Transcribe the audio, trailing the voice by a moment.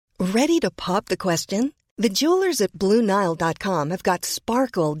Ready to pop the question? The jewelers at BlueNile.com have got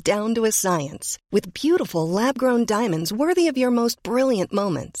sparkle down to a science with beautiful lab-grown diamonds worthy of your most brilliant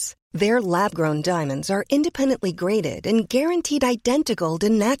moments. Their lab-grown diamonds are independently graded and guaranteed identical to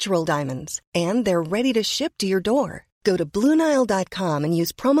natural diamonds, and they're ready to ship to your door. Go to BlueNile.com and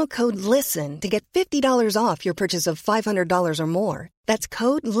use promo code LISTEN to get $50 off your purchase of $500 or more. That's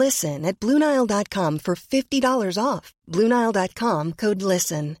code LISTEN at BlueNile.com for $50 off. BlueNile.com, code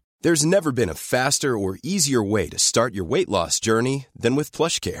LISTEN. There's never been a faster or easier way to start your weight loss journey than with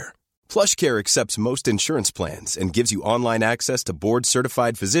PlushCare. PlushCare accepts most insurance plans and gives you online access to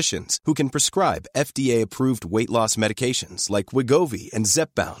board-certified physicians who can prescribe FDA-approved weight loss medications like Wegovy and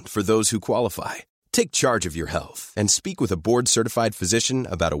Zepbound for those who qualify. Take charge of your health and speak with a board-certified physician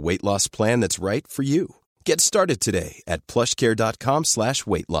about a weight loss plan that's right for you. Get started today at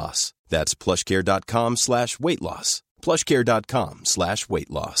plushcare.com/weight loss. That's plushcare.com/weight loss. plushcare.com/weight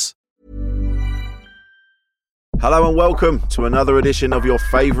loss. Hello and welcome to another edition of your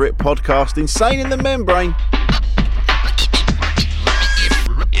favourite podcast, Insane in the Membrane.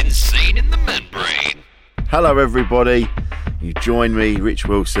 Insane in the Membrane. Hello everybody, you join me, Rich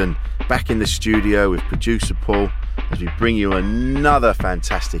Wilson, back in the studio with producer Paul as we bring you another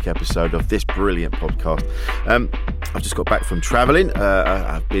fantastic episode of this brilliant podcast. I've just got back from travelling.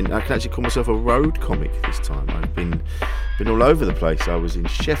 I can actually call myself a road comic this time. I've been all over the place. I was in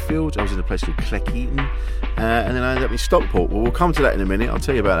Sheffield, I was in a place called Cleckheaton, and then I ended up in Stockport. Well, we'll come to that in a minute. I'll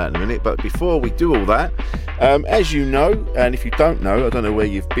tell you about that in a minute. But before we do all that, as you know, and if you don't know, I don't know where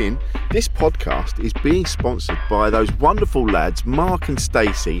you've been, this podcast is being sponsored by those wonderful lads, Mark and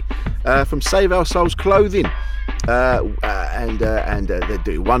Stacey, from Save Our Souls Clothing. And they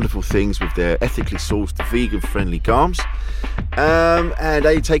do wonderful things with their ethically sourced, vegan-friendly garments, and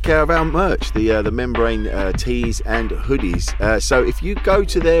they take care of our merch, the membrane tees and hoodies. So if you go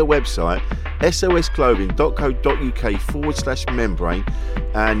to their website, sosclothing.co.uk/membrane,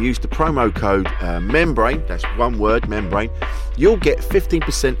 and use the promo code membrane, that's one word, membrane, you'll get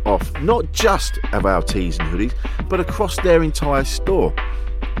 15% off, not just of our tees and hoodies, but across their entire store.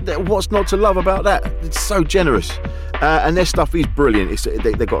 What's not to love about that? It's so generous, and their stuff is brilliant.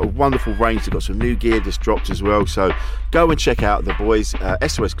 They've got a wonderful range. They've got some new gear that's dropped as well, so go and check out the boys.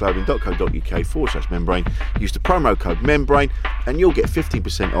 sosclothing.co.uk/membrane. Use the promo code membrane and you'll get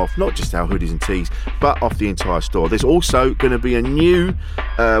 15% off, not just our hoodies and tees, but off the entire store. There's also going to be a new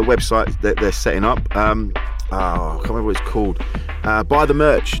website that they're setting up. I can't remember what it's called.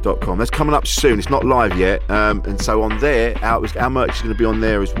 Buythemerch.com. That's coming up soon. It's not live yet, and so on there, our merch is going to be on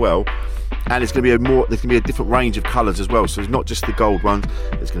there as well. And it's going to be there's going to be a different range of colours as well. So it's not just the gold ones.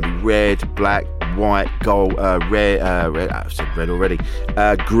 It's going to be red, black, white, gold, red. I've said red already.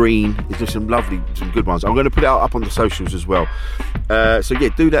 Green. There's just some good ones. I'm going to put it up on the socials as well. So yeah,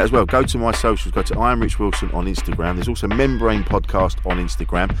 do that as well. Go to my socials. Go to I Am Rich Wilson on Instagram. There's also Membrane Podcast on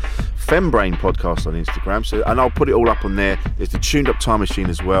Instagram, Fembrane Podcast on Instagram. So, and I'll put it all up on there. There's the Tuned Up Time Machine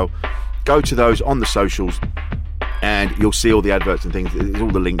as well. Go to those on the socials, and you'll see all the adverts and things. There's all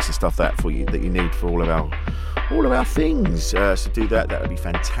the links and stuff that you need for all of our things. So do that. That would be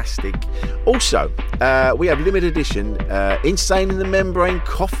fantastic. Also, we have limited edition Insane in the Membrane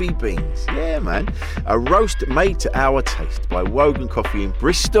coffee beans. Yeah, man. A roast made to our taste by Wogan Coffee in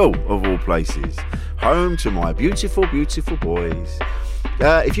Bristol, of all places. Home to my beautiful, beautiful boys.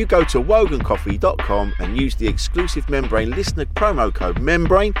 If you go to wogancoffee.com and use the exclusive Membrane listener promo code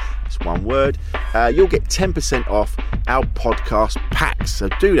membrane, that's one word, you'll get 10% off our podcast packs. So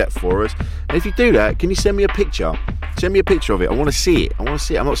do that for us. And if you do that, can you send me a picture? Send me a picture of it. I want to see it. I'm not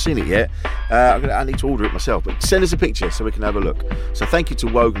seeing it yet. I need to order it myself. But send us a picture so we can have a look. So thank you to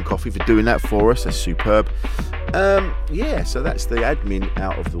Wogan Coffee for doing that for us. That's superb. So that's the admin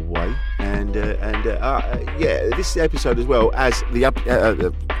out of the way. And this episode as well as the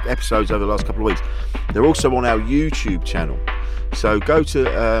episodes over the last couple of weeks, they're also on our YouTube channel. So go to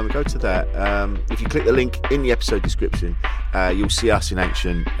that. If you click the link in the episode description, you'll see us in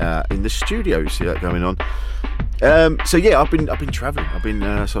action in the studio. You see that going on. I've been travelling.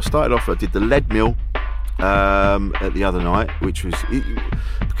 So I started off. I did the Lead Mill at the other night, which was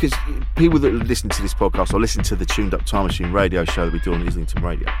because people that listen to this podcast or listen to the Tuned Up Time Machine radio show that we do on Islington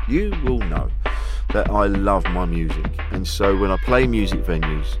Radio, you will know that I love my music, and so when I play music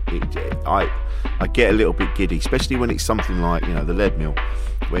venues, I get a little bit giddy, especially when it's something like the Lead Mill,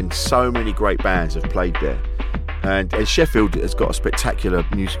 when so many great bands have played there. And Sheffield has got a spectacular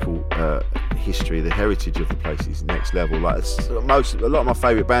musical history. The heritage of the place is next level. A lot of my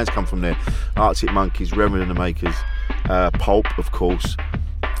favourite bands come from there. Arctic Monkeys, Reverend and the Makers, Pulp, of course,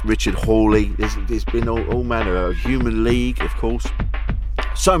 Richard Hawley. There's been all manner of Human League, of course.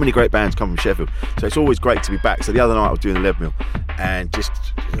 So many great bands come from Sheffield, so it's always great to be back. So the other night I was doing the Leadmill and just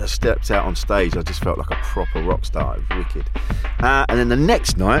stepped out on stage. I just felt like a proper rock star. It was wicked. And then the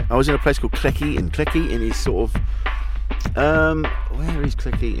next night I was in a place called Cleck Eaton. Cleck Eaton is sort of where is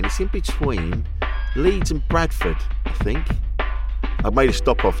Cleck Eaton? It's in between Leeds and Bradford, I think. I made a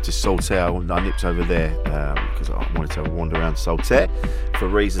stop off to Saltaire and I nipped over there because I wanted to wander around Saltaire for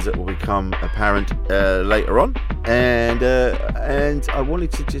reasons that will become apparent later on. And I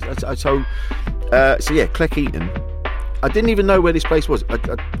wanted to just so yeah, Cleck Eaton. I didn't even know where this place was.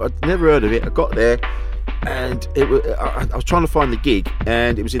 I'd never heard of it. I got there and it was, I was trying to find the gig,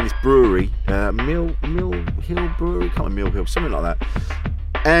 and it was in this brewery, Mill Hill Brewery, can't remember, Mill Hill, something like that.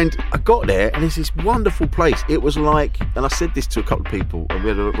 And I got there, and it's this wonderful place. It was like, and I said this to a couple of people, and we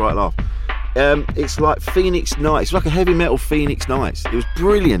had a right laugh. It's like Phoenix Nights. It's like a heavy metal Phoenix Nights. It was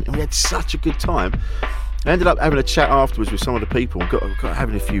brilliant, and we had such a good time. I ended up having a chat afterwards with some of the people, and got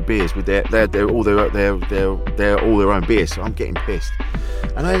having a few beers with they're all their own beers. So I'm getting pissed.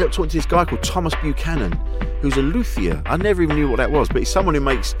 And I ended up talking to this guy called Thomas Buchanan, who's a luthier. I never even knew what that was, but he's someone who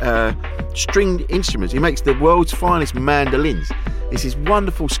makes stringed instruments. He makes the world's finest mandolins. It's this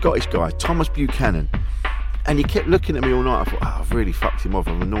wonderful Scottish guy, Thomas Buchanan. And he kept looking at me all night. I thought, I've really fucked him off.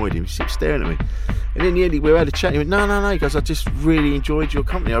 I've annoyed him. He kept staring at me. And in the end, we had a chat. He went, no. He goes, I just really enjoyed your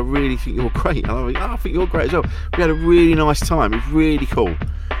company. I really think you're great. And I went, I think you're great as well. We had a really nice time. It was really cool.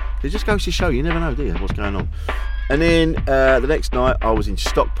 It just goes to show, you never know, do you, what's going on. And then the next night, I was in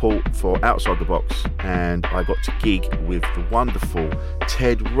Stockport for Outside the Box, and I got to gig with the wonderful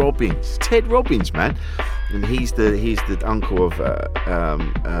Ted Robbins. Ted Robbins, man, and he's the uncle of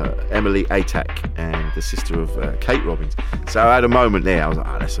Emily Atack and the sister of Kate Robbins. So I had a moment there. I was like,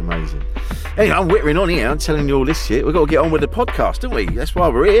 oh, that's amazing. Anyway, I'm whittering on here. I'm telling you all this shit. We've got to get on with the podcast, don't we? That's why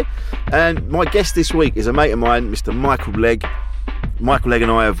we're here. And my guest this week is a mate of mine, Mr. Michael Legg. Michael Legg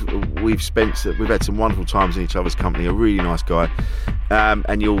and I we've had some wonderful times in each other's company. A really nice guy,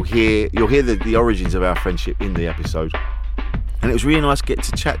 and you'll hear the origins of our friendship in the episode. And it was really nice to get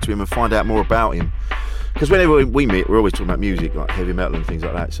to chat to him and find out more about him. Because whenever we meet, we're always talking about music, like heavy metal and things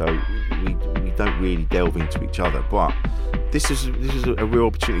like that. So we don't really delve into each other. But this is a real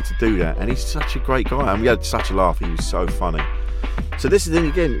opportunity to do that. And he's such a great guy, and we had such a laugh. He was so funny. So this is the thing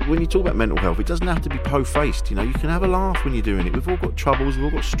again, when you talk about mental health, it doesn't have to be po-faced, you know, you can have a laugh when you're doing it. We've all got troubles, we've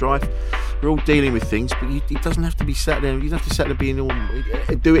all got strife, we're all dealing with things, but it doesn't have to be sat there, you don't have to sit there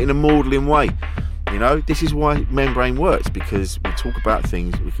do it in a maudlin way. You know, this is why Membrane works, because we talk about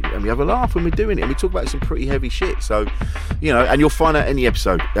things and we have a laugh when we're doing it, and we talk about some pretty heavy shit. So, you know, and you'll find out in the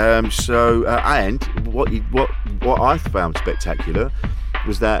episode. And what I found spectacular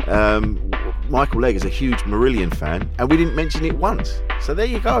was that Michael Legg is a huge Marillion fan, and we didn't mention it once. So there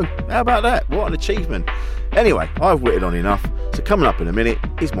you go. How about that? What an achievement. Anyway, I've witted on enough. So coming up in a minute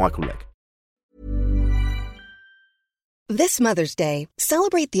is Michael Legg. This Mother's Day,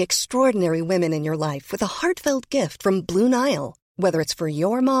 celebrate the extraordinary women in your life with a heartfelt gift from Blue Nile. Whether it's for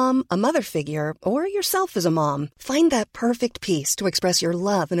your mom, a mother figure, or yourself as a mom, find that perfect piece to express your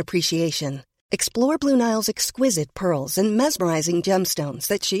love and appreciation. Explore Blue Nile's exquisite pearls and mesmerizing gemstones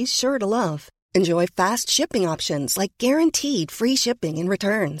that she's sure to love. Enjoy fast shipping options like guaranteed free shipping and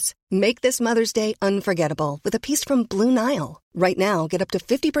returns. Make this Mother's Day unforgettable with a piece from Blue Nile. Right now, get up to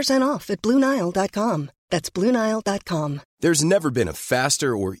 50% off at BlueNile.com. That's BlueNile.com. There's never been a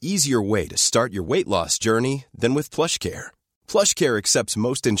faster or easier way to start your weight loss journey than with PlushCare. PlushCare accepts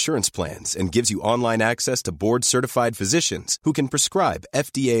most insurance plans and gives you online access to board-certified physicians who can prescribe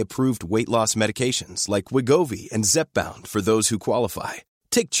FDA-approved weight loss medications like Wegovy and Zepbound for those who qualify.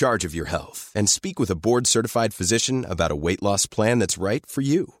 Take charge of your health and speak with a board-certified physician about a weight loss plan that's right for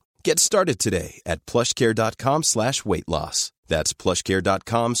you. Get started today at plushcare.com/weight loss. That's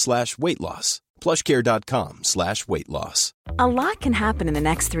plushcare.com/weight loss. plushcare.com/weight loss. A lot can happen in the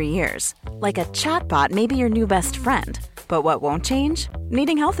next 3 years. Like a chatbot may be your new best friend. But what won't change?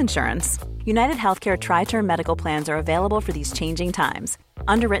 Needing health insurance. United Healthcare Tri-Term Medical Plans are available for these changing times.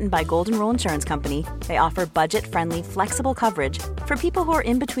 Underwritten by Golden Rule Insurance Company, they offer budget-friendly, flexible coverage for people who are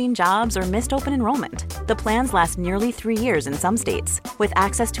in between jobs or missed open enrollment. The plans last nearly 3 years in some states, with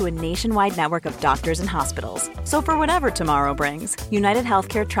access to a nationwide network of doctors and hospitals. So for whatever tomorrow brings, United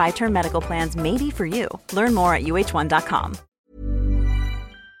Healthcare Tri-Term Medical Plans may be for you. Learn more at UH1.com.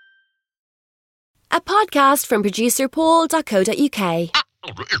 A podcast from producer Paul.co.uk.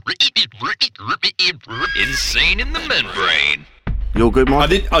 Insane in the Membrane. You're good,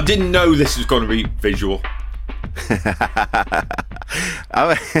 Mike? I didn't know this was going to be visual.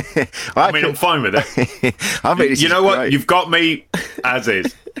 I'm fine with it. I think you know what? Great. You've got me as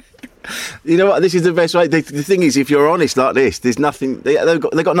is. You know what? This is the best way. The thing is, if you're honest like this, there's nothing. They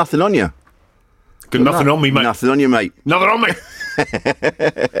got nothing on you. Got nothing on me, mate. Nothing on you, mate. Nothing on me.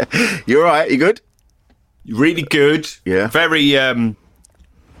 You're all right. You good? Really good. Yeah. Very. Yeah,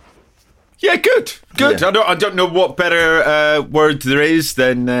 good. Good. Yeah. I don't know what better word there is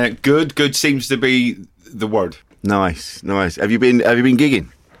than good. Good seems to be the word. Nice. Have you been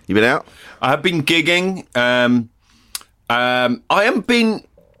gigging? You been out? I have been gigging. I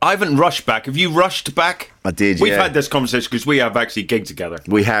haven't rushed back. Have you rushed back? I did. We've yeah. had this conversation because we have actually gigged together.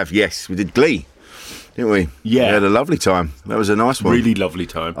 We have. Yes, we did Glee, didn't we? Yeah. We had a lovely time. That was a nice one. Really lovely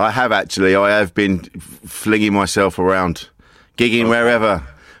time. I have been flinging myself around, gigging wherever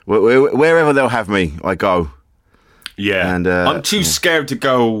they'll have me. I go. Yeah, and I'm too scared to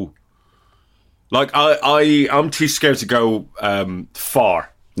go. Like I'm too scared to go far.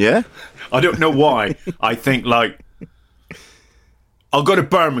 Yeah, I don't know why. I think like I'll go to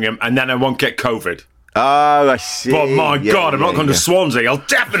Birmingham and then I won't get COVID. Oh, I see. But my God, I'm not going to Swansea. I'll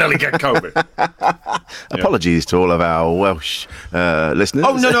definitely get COVID. Apologies to all of our Welsh listeners.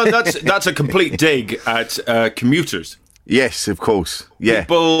 Oh no, that's a complete dig at commuters. Yes, of course. Yeah.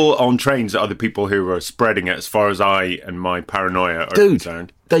 People on trains are the people who are spreading it, as far as I and my paranoia are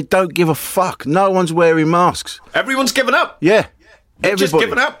concerned. They don't give a fuck. No one's wearing masks. Everyone's given up. Yeah. They've just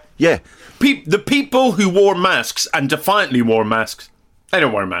given up. Yeah. The people who wore masks and defiantly wore masks, they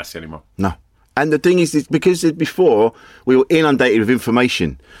don't wear masks anymore. No. And the thing is, because before we were inundated with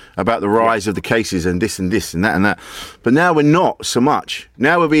information about the rise of the cases and this and this and that and that, but now we're not so much.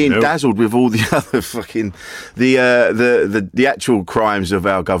 Now we're being dazzled with all the other fucking the actual crimes of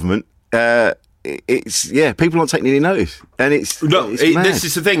our government. It's people aren't taking any notice, and it's mad. This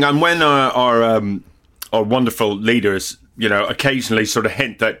is the thing. And when our wonderful leaders, occasionally sort of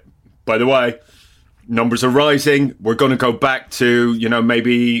hint that, by the way, numbers are rising. We're going to go back to,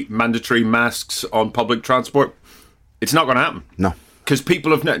 maybe mandatory masks on public transport. It's not going to happen. No. Because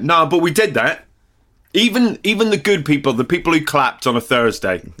people have... No, but we did that. Even the good people, the people who clapped on a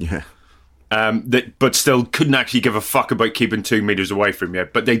Thursday, yeah, but still couldn't actually give a fuck about keeping 2 meters away from you.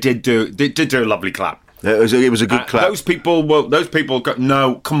 But they did do a lovely clap. It was a good clap. Those people got...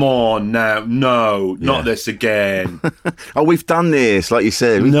 No, come on now. No, not this again. Oh, we've done this, like you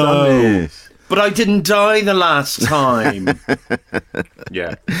said. We've done this. But I didn't die the last time.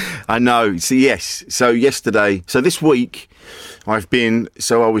 Yeah. I know. So, yes. So, yesterday. So, this week, I started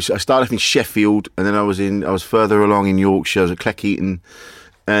off in Sheffield, and then I was further along in Yorkshire. I was at Cleckheaton.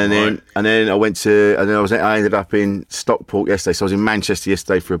 And then I ended up in Stockport yesterday. So, I was in Manchester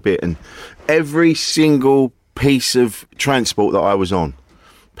yesterday for a bit. And every single piece of transport that I was on,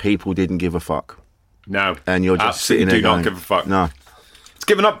 people didn't give a fuck. No. And you're just sitting there do not give a fuck. No. It's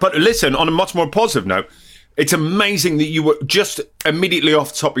given up. But listen, on a much more positive note, it's amazing that you were just immediately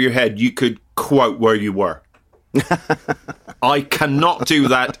off the top of your head, you could quote where you were. I cannot do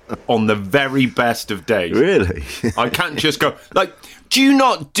that on the very best of days. Really? I can't just go, like,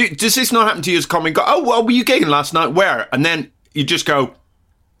 does this not happen to you as a comic? Go, oh, well, were you gigging last night? Where? And then you just go,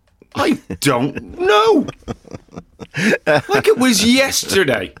 I don't know. Like it was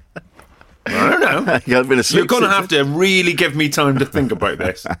yesterday. I don't know. You're going to have to really give me time to think about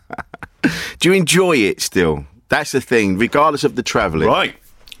this. Do you enjoy it still? That's the thing, regardless of the travelling. Right.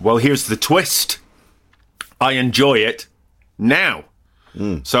 Well, here's the twist. I enjoy it now.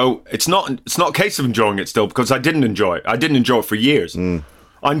 So it's not a case of enjoying it still, because I didn't enjoy it. I didn't enjoy it for years. I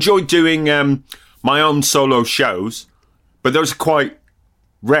enjoyed doing my own solo shows, but those are quite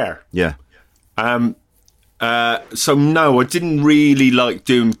rare. Yeah. So no, I didn't really like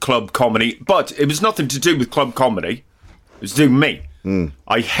doing club comedy, but it was nothing to do with club comedy. It was doing me.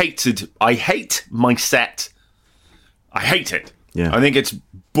 I hate my set. I hate it. Yeah. I think it's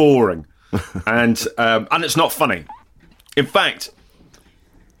boring. and it's not funny. In fact,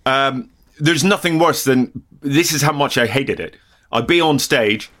 there's nothing worse than, this is how much I hated it. I'd be on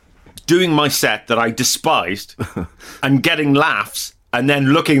stage doing my set that I despised and getting laughs, and then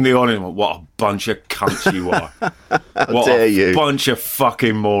looking at the audience, what a bunch of cunts you are. What a bunch of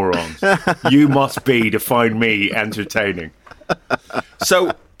fucking morons you must be to find me entertaining.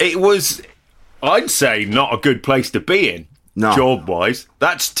 So it was, I'd say, not a good place to be in, job-wise.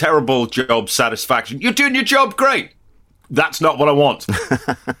 That's terrible job satisfaction. You're doing your job great. That's not what I want.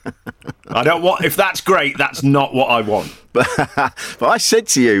 I don't want, if that's great, that's not what I want. But I said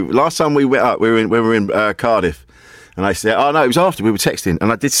to you, last time we went up, we were in Cardiff, and I said, oh no, it was after, we were texting, and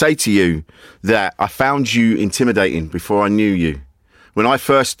I did say to you that I found you intimidating before I knew you. When I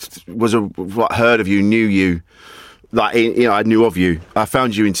first heard of you, knew you, I knew of you, I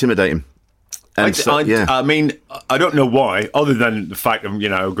found you intimidating. And I mean, I don't know why, other than the fact that,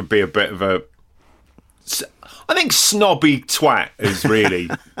 it could be a bit of a... I think snobby twat is really...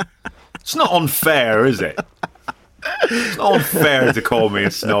 It's not unfair, is it? It's not unfair to call me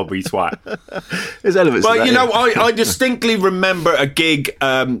a snobby twat. There's elements But, of that, I distinctly remember a gig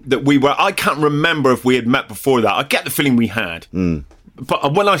that we were... I can't remember if we had met before that. I get the feeling we had.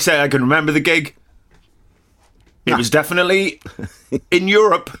 But when I say I can remember the gig, it was definitely in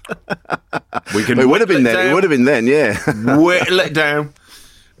Europe. It would have been then. It would have been then, yeah. Whittle it down.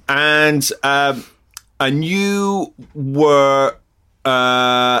 And you were,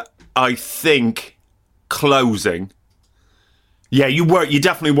 I think, closing. Yeah, you were. You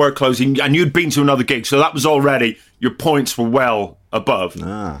definitely were closing, and you'd been to another gig, so that was already, your points were well above.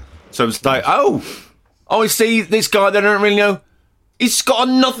 So it's like, I see this guy that I don't really know. He's got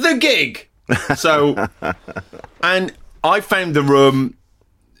another gig. So, and I found the room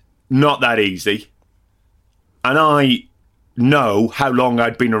not that easy, and I know how long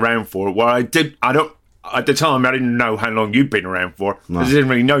I'd been around for. Well, at the time, I didn't know how long you'd been around for, because I didn't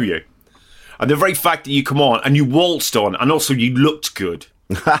really know you. And the very fact that you come on and you waltzed on, and also you looked good,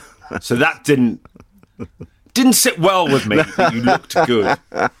 so that didn't sit well with me. That you looked good,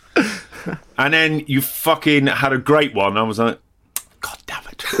 and then you fucking had a great one. I was like, God damn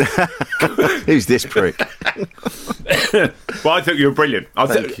it! Who's this prick? Well, I thought you were brilliant.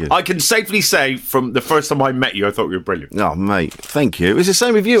 Thank you. I can safely say from the first time I met you, I thought you were brilliant. Oh, mate, thank you. It was the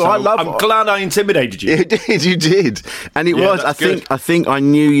same with you. So I'm glad I intimidated you. You did, and it was. I think I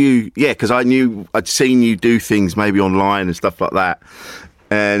knew you. Yeah, because I'd seen you do things maybe online and stuff like that,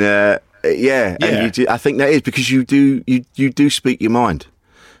 and and I think that is because you do speak your mind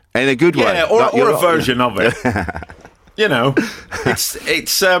in a good way, or a version of it.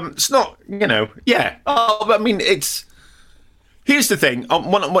 It's not, I mean, here's the thing.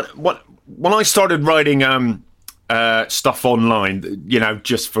 When I started writing stuff online,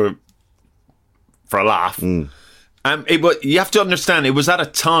 just for a laugh, you have to understand, it was at a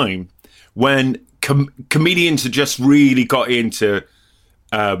time when comedians had just really got into,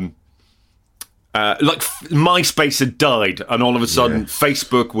 MySpace had died, and all of a sudden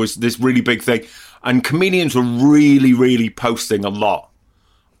Facebook was this really big thing. And comedians were really, really posting a lot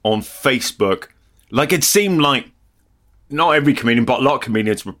on Facebook. Like, it seemed like not every comedian, but a lot of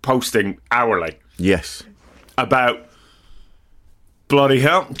comedians were posting hourly. Yes. About, bloody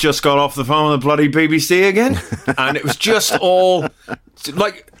hell, just got off the phone with the bloody BBC again. And it was just all,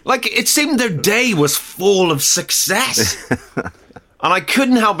 like it seemed their day was full of success. And I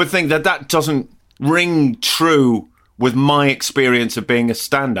couldn't help but think that doesn't ring true with my experience of being a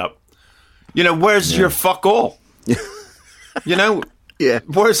stand-up. Where's your fuck all? Yeah.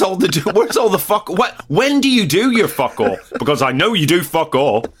 Where's all the fuck? When do you do your fuck all? Because I know you do fuck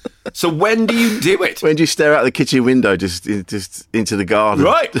all. So when do you do it? When do you stare out the kitchen window, just into the garden?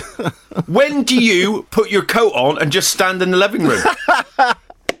 Right. When do you put your coat on and just stand in the living room?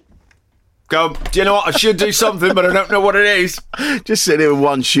 Go, do you know what? I should do something, but I don't know what it is. Just sitting there with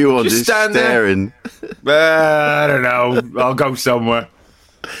one shoe on, just staring. I don't know. I'll go somewhere.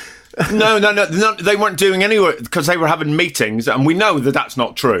 No, they weren't doing anywhere because they were having meetings, and we know that that's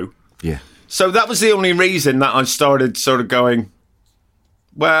not true. Yeah. So that was the only reason that I started sort of going,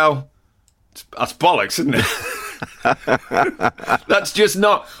 well, that's bollocks, isn't it? That's just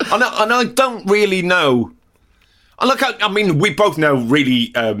not... And I don't really know... And look, I mean, we both know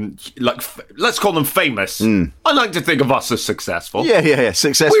really, let's call them famous. I like to think of us as successful. Yeah.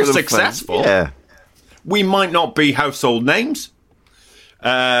 Successful. We're successful. Yeah. We might not be household names.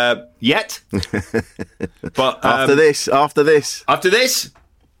 Yet, but after this,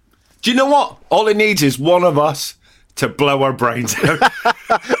 do you know what? All it needs is one of us to blow our brains out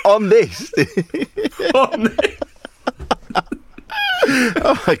on this.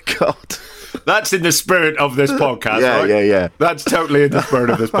 Oh my God, that's in the spirit of this podcast. Right? Yeah. That's totally in the spirit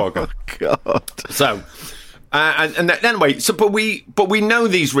of this podcast. Oh God. So, and anyway, but we know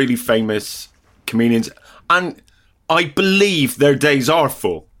these really famous comedians, and I believe their days are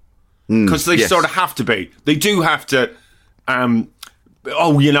full because they sort of have to be. They do have to. I've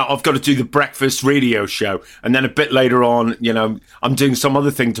got to do the breakfast radio show, and then a bit later on, I'm doing some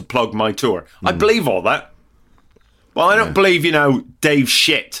other thing to plug my tour. I believe all that. Well, I don't believe, Dave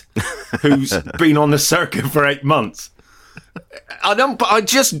Shit, who's been on the circuit for 8 months. I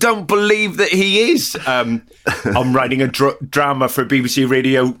just don't believe that he is. I'm writing a drama for BBC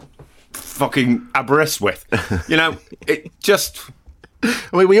Radio. Fucking Aberystwyth, it just. I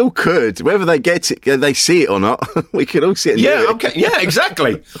mean, we all could. Whether they get it, they see it or not, we could all see it. Okay, yeah,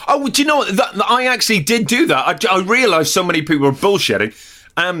 exactly. Oh, do you know what? I actually did do that. I realised so many people were bullshitting.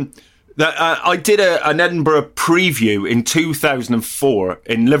 that I did an Edinburgh preview in 2004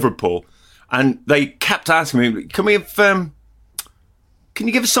 in Liverpool, and they kept asking me, "Can we have? Can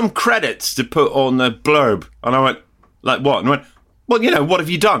you give us some credits to put on the blurb?" And I went, "Like what?" And I went, "Well, what have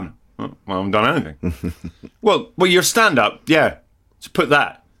you done?" Well, I haven't done anything. well, your stand-up, yeah. So put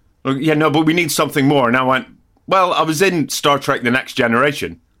that. Yeah, no, but we need something more. And I went, "Well, I was in Star Trek: The Next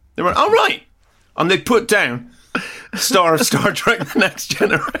Generation." They went, "Oh, right," and they put down star of Star Trek: The Next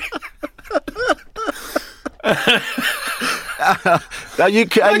Generation. You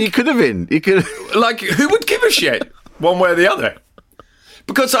could have been. You could. Like, who would give a shit one way or the other?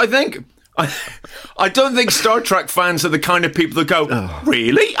 Because I don't think Star Trek fans are the kind of people that go,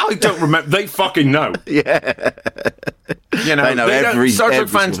 "Really? I don't remember." They fucking know. Yeah. You know, Star Trek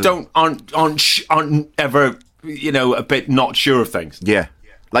fans aren't ever, a bit not sure of things. Yeah.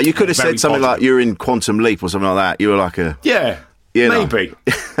 Like, you could have said something like you're in Quantum Leap or something like that. You were like a... Yeah, maybe.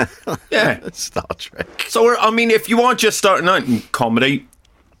 Yeah. Star Trek. So, I mean, if you are just starting out in comedy,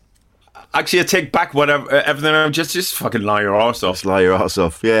 actually, I take back everything. I'm just fucking lie your arse off. Just lie your arse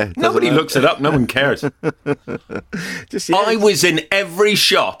off, yeah. Nobody looks it up. No one cares. Yeah. I was in every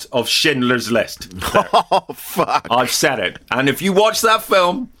shot of Schindler's List. Oh, fuck. I've said it. And if you watch that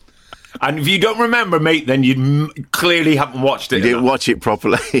film... And if you don't remember, mate, then you clearly haven't watched it. You didn't watch it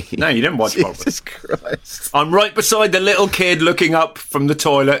properly. No, you didn't watch it properly. Jesus Christ. I'm right beside the little kid looking up from the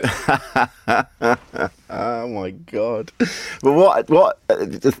toilet. Oh my God! But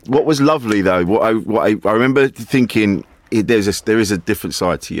what was lovely though? What I remember thinking, there is a different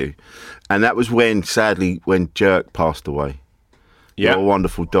side to you, and that was sadly when Jerk passed away. Yeah, your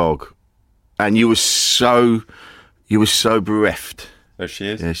wonderful dog, and you were so bereft. There she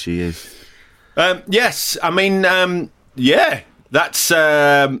is. There she is. Yes, I mean, yeah, that's...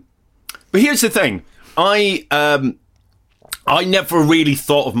 but here's the thing. I never really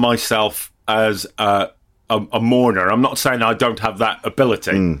thought of myself as a mourner. I'm not saying I don't have that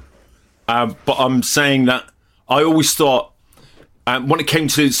ability. But I'm saying that I always thought, when it came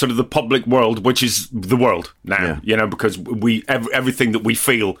to sort of the public world, which is the world now, because everything that we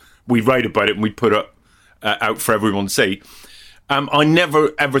feel, we write about it and we put it out for everyone to see. I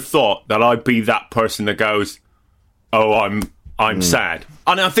never ever thought that I'd be that person that goes, "Oh, I'm sad,"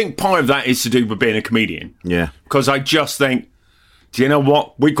 and I think part of that is to do with being a comedian. Yeah, because I just think, do you know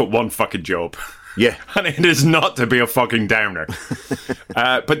what? We've got one fucking job. Yeah, and it is not to be a fucking downer.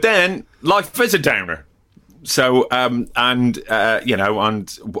 But then life is a downer. So, and I like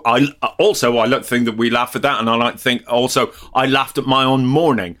to think that we laugh at that, and I like to think also I laughed at my own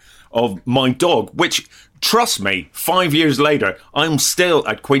mourning of my dog, which. Trust me, 5 years later, I'm still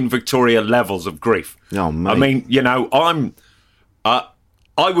at Queen Victoria levels of grief. Oh, mate. I mean, I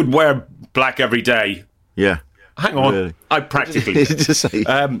would wear black every day. Yeah. Hang on. Really? I practically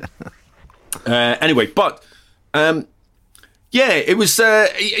anyway, but, yeah, it was,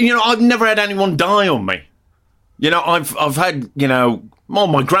 I've never had anyone die on me. I've had, all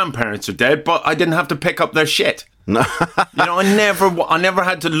my grandparents are dead, but I didn't have to pick up their shit. No. I never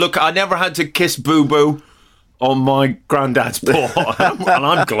had to look, I never had to kiss Boo Boo on my granddad's paw, and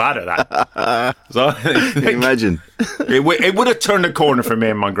I'm glad of that. So imagine it would have turned a corner for me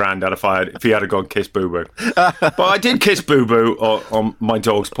and my granddad if he had gone kiss Boo Boo. But I did kiss Boo Boo on my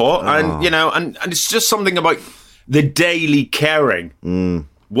dog's paw, and and it's just something about the daily caring.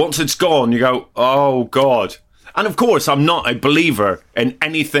 Once it's gone, you go, "Oh God!" And of course, I'm not a believer in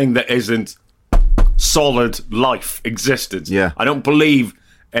anything that isn't solid life existence. Yeah, I don't believe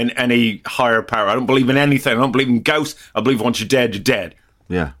in any higher power. I don't believe in anything. I don't believe in ghosts. I believe once you're dead, you're dead.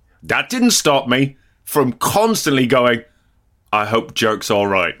 Yeah. That didn't stop me from constantly going, "I hope Jerk's all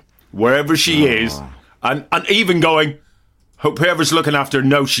right. Wherever she is." And even going, "Hope whoever's looking after her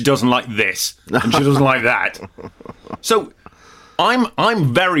knows she doesn't like this. And she doesn't like that." So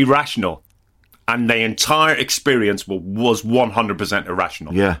I'm very rational. And the entire experience was 100%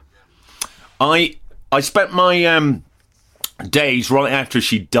 irrational. Yeah. I spent my... days right after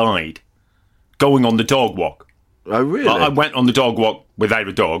she died going on the dog walk. Oh, really? I went on the dog walk without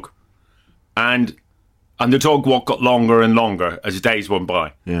a dog, and the dog walk got longer and longer as days went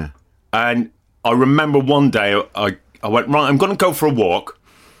by. Yeah. And I remember one day I went, right, I'm going to go for a walk.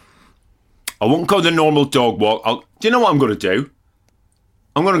 I won't go the normal dog walk. Do you know what I'm going to do?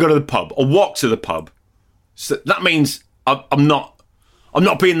 I'm going to go to the pub. I'll walk to the pub. So that means I'm not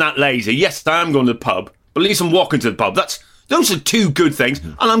being that lazy. Yes, I am going to the pub, but at least I'm walking to the pub. Those are two good things,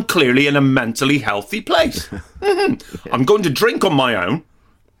 and I'm clearly in a mentally healthy place. I'm going to drink on my own,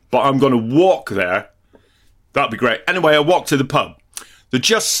 but I'm going to walk there. That'd be great. Anyway, I walked to the pub. There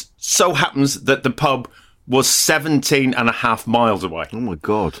just so happens that the pub was 17 and a half miles away. Oh my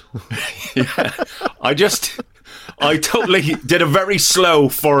God. Yeah. I totally did a very slow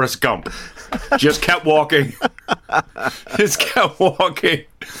Forrest Gump. Just kept walking. Just kept walking.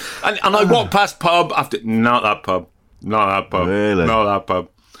 And I walked past pub after, not that pub. Really? Not that pub.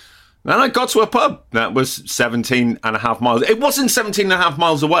 Then I got to a pub that was 17 and a half miles. It wasn't 17 and a half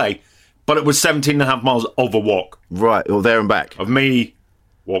miles away, but it was 17 and a half miles of a walk. Right, or there and back. Of me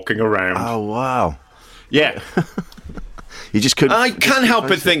walking around. Oh, wow. Yeah. You just couldn't... I can't help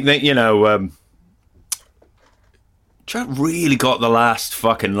but think that, Trent really got the last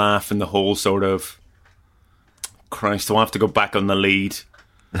fucking laugh in the whole sort of, Christ, do I have to go back on the lead?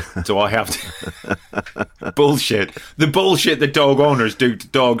 Do I have to... Bullshit. The bullshit that dog owners do to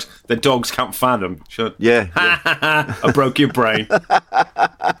dogs, that dogs can't fathom. Yeah. I broke your brain.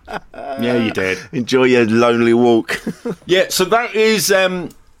 Yeah, you did. Enjoy your lonely walk. Yeah, so that is...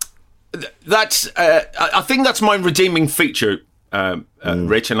 that's... I think that's my redeeming feature,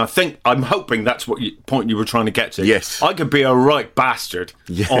 Rich, and I'm hoping that's what point you were trying to get to. Yes. I could be a right bastard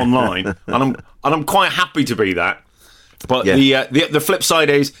online, and I'm quite happy to be that. But the flip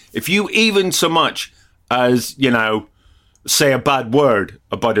side is, if you even so much as, say a bad word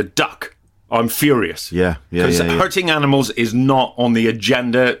about a duck, I'm furious. Yeah. Because hurting animals is not on the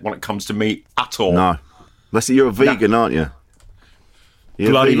agenda when it comes to me at all. No. Unless you're a vegan, aren't you?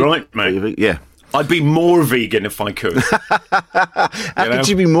 Bloody right, mate. Yeah. I'd be more vegan if I could. How could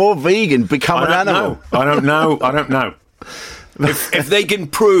you be more vegan? Become an animal? I don't know. If they can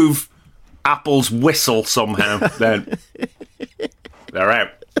prove apples whistle somehow, then they're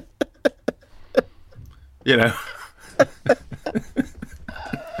out.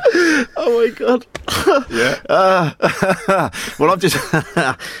 Oh my God. Yeah. Well, I've just...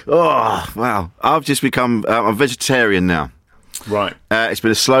 oh, wow. I've just become... I'm a vegetarian now. Right. It's been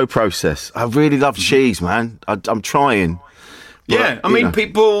a slow process. I really love cheese, man. I'm trying. Yeah, I mean,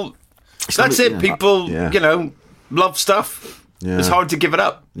 people... That's it. People, love stuff. Yeah. It's hard to give it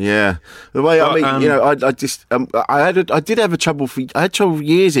up. Yeah, the way I did have trouble for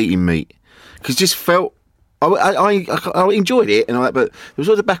years eating meat because just felt I enjoyed it and all that, but it was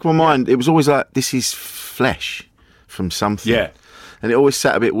at the back of my mind. It was always like, this is flesh from something. Yeah, and it always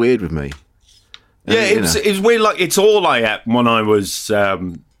sat a bit weird with me. And, it was weird. Like, it's all I ate when I was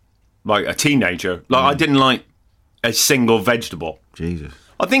like a teenager. Like I didn't like a single vegetable. Jesus,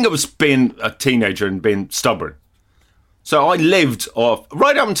 I think it was being a teenager and being stubborn. So I lived off,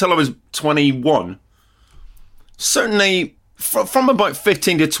 right up until I was 21, certainly from about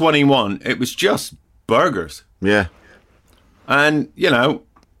 15 to 21, it was just burgers. Yeah. And,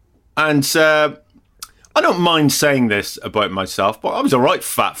 I don't mind saying this about myself, but I was a right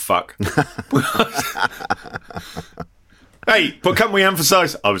fat fuck. Hey, but can we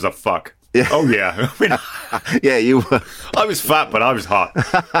emphasise, I was a fuck. Yeah. Oh, yeah. I mean, yeah, you were. I was fat, but I was hot.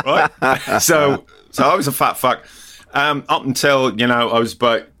 Right? So I was a fat fuck. Up until, I was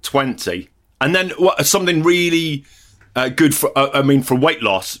about 20. And then something really good for weight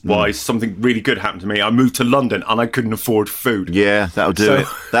loss wise, something really good happened to me. I moved to London and I couldn't afford food. Yeah, that'll do it.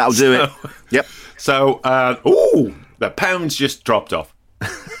 That'll do it. Yep. So, the pounds just dropped off.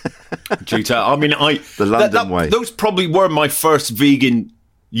 Due to, the London way. Those probably were my first vegan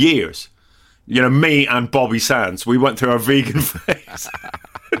years. Me and Bobby Sands, we went through our vegan phase.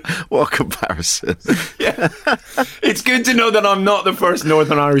 What a comparison. Yeah. It's good to know that I'm not the first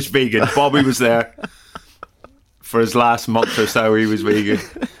Northern Irish vegan. Bobby was there for his last month or so. He was vegan.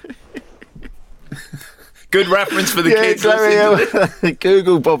 Good reference for the kids.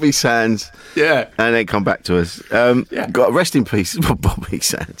 Google Bobby Sands. Yeah. And then come back to us. Got rest in peace, Bobby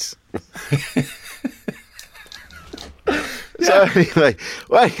Sands. So anyway,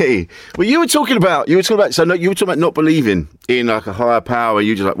 you were talking about not believing in like a higher power.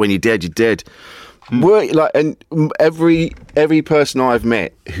 You just like, when you're dead, you're dead. And every person I've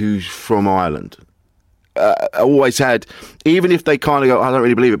met who's from Ireland always had, even if they kind of go, I don't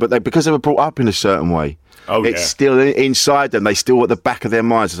really believe it, but because they were brought up in a certain way, it's still inside them. They still at the back of their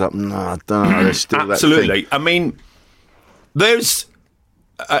minds. It's like, no, I don't know. There's still absolutely. That thing. I mean, there's.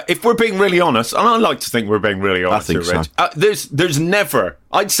 If we're being really honest, and I like to think we're being really honest here, Rich, there's never,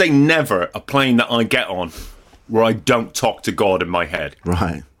 I'd say never, a plane that I get on where I don't talk to God in my head.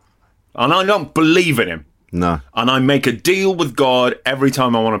 Right. And I don't believe in him. No. And I make a deal with God every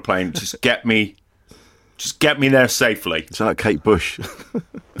time I'm on a plane. Just get me there safely. It's like Kate Bush.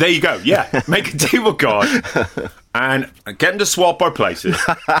 There you go. Yeah. Make a deal with God. And get him to swap our places.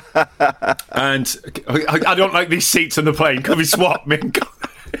 And I don't like these seats on the plane. Can we swap me and God?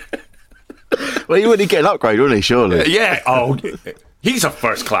 Well, he wouldn't get an upgrade, wouldn't he, surely? Yeah. Oh, he's a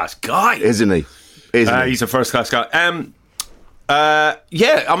first-class guy. Isn't he? Isn't he? He's a first-class guy.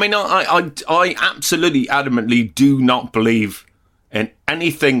 Yeah, I mean, I absolutely adamantly do not believe in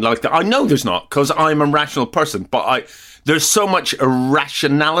anything like that. I know there's not, because I'm a rational person, but there's so much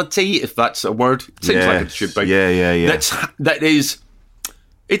irrationality, if that's a word. It seems like it should be. Yeah. That is,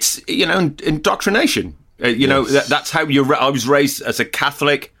 it's, indoctrination. That's how I was raised as a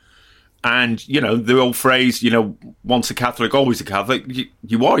Catholic, and, the old phrase, once a Catholic, always a Catholic.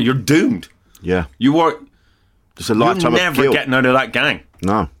 You're doomed. Yeah. You are. Just a lifetime You're of never guilt. getting out of that gang.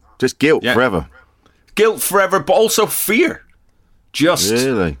 No, just guilt forever. Guilt forever, but also fear. Just,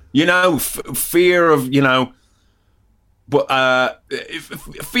 really? Fear of,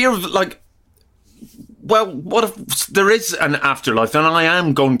 fear of, like, well, what if there is an afterlife and I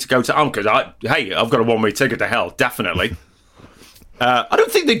am going to go to, because I've got a one-way ticket to hell, definitely. I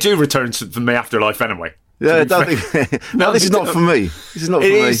don't think they do return from the afterlife anyway. Yeah, I don't think. No, this is not for me. This is not for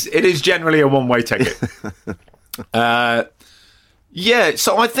me. It is generally a one-way ticket. Yeah,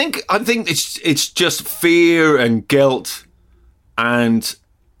 so I think it's just fear and guilt, and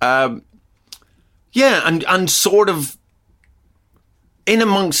and sort of in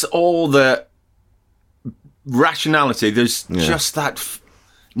amongst all the rationality, there's just that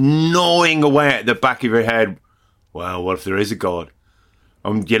gnawing away at the back of your head. Well, what if there is a God?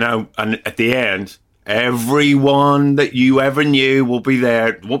 And at the end, everyone that you ever knew will be there.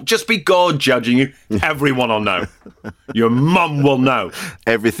 It won't just be God judging you. Everyone will know. Your mum will know.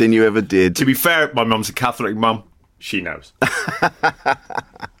 Everything you ever did. To be fair, my mum's a Catholic mum. She knows.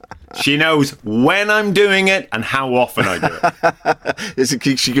 She knows when I'm doing it and how often I do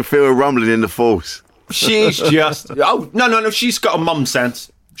it. She can feel a rumbling in the force. She's just... Oh, no. She's got a mum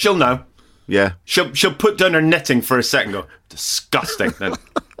sense. She'll know. Yeah. She'll put down her knitting for a second and go, disgusting. Then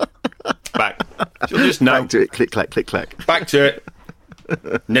back. She'll just know. Back to it. Click, clack, click, clack. Back to it.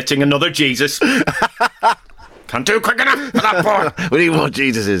 Knitting another Jesus. Can't do it quick enough for that boy. We need more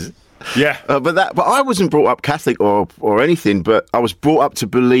Jesuses. Yeah. But I wasn't brought up Catholic or anything, but I was brought up to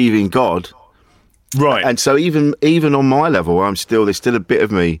believe in God. Right. And so even on my level, there's still a bit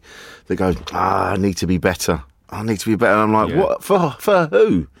of me that goes, I need to be better. I need to be better. And I'm like, what? For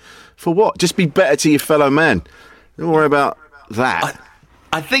who? For what? Just be better to your fellow man. Don't worry about that.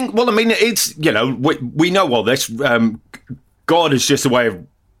 I think, well, I mean, it's, we know all this. God is just a way of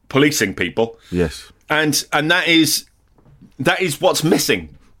policing people. Yes. And that is what's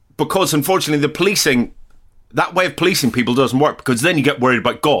missing. Because, unfortunately, that way of policing people doesn't work, because then you get worried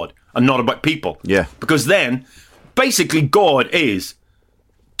about God and not about people. Yeah. Because then, basically, God is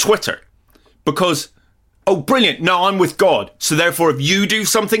Twitter. Because... Oh, brilliant. No, I'm with God. So therefore, if you do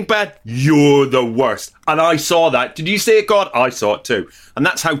something bad, you're the worst. And I saw that. Did you see it, God? I saw it too. And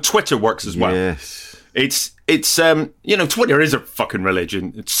that's how Twitter works as well. Yes. It's Twitter is a fucking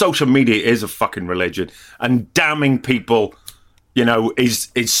religion. Social media is a fucking religion. And damning people, is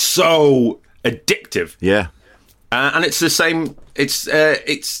so addictive. Yeah. And it's the same. It's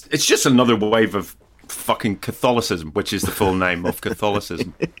just another wave of fucking Catholicism, which is the full name of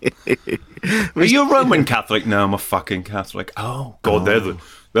Catholicism. Are you a Roman Catholic? No, I'm a fucking Catholic. Oh God, they're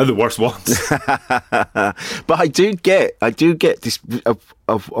the worst ones. But I do get this.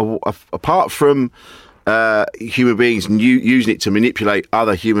 Apart from human beings using it to manipulate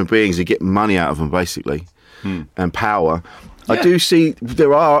other human beings and get money out of them, basically, and power. Yeah. I do see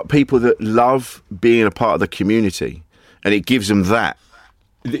there are people that love being a part of the community, and it gives them that.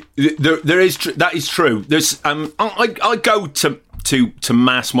 There is that is true. There's I go to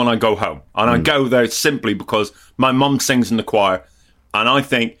mass when I go home, and I go there simply because my mum sings in the choir, and I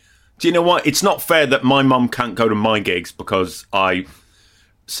think, do you know what? It's not fair that my mum can't go to my gigs because I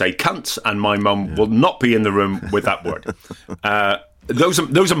say cunt, and my mum will not be in the room with that word. Those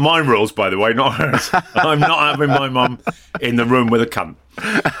are my rules, by the way, not hers. I'm not having my mum in the room with a cunt.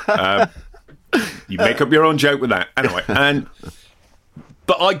 You make up your own joke with that, anyway.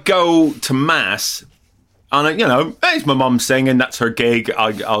 But I go to mass, and it's my mum singing. That's her gig.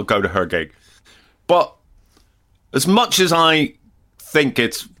 I'll go to her gig. But as much as I think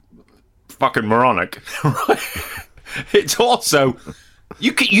it's fucking moronic, right? It's also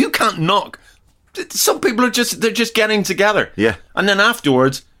you can't knock. Some people they're just getting together. Yeah. And then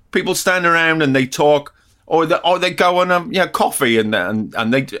afterwards, people stand around and they talk, or they go on coffee and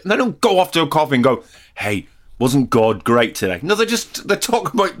they don't go off to a coffee and go, hey, wasn't God great today? No, they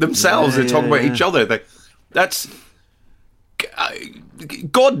talk about themselves. They talk about each other.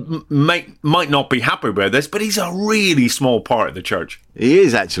 God might not be happy with this, but he's a really small part of the church. He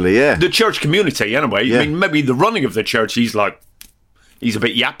is actually, yeah. The church community, anyway. Yeah. I mean, maybe the running of the church, he's like, he's a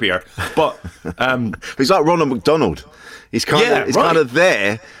bit yappier. But he's like Ronald McDonald. He's kind of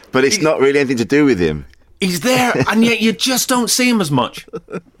there, but it's not really anything to do with him. He's there, and yet you just don't see him as much.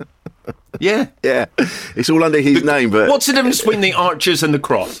 Yeah. Yeah. It's all under his name, but... What's the difference between the arches and the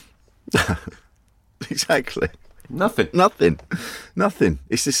cross? Exactly. Nothing.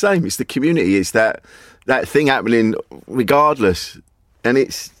 It's the same. It's the community. It's that thing happening regardless. And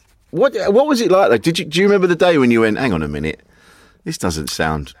it's... What was it like? Do you remember the day when you went, hang on a minute, this doesn't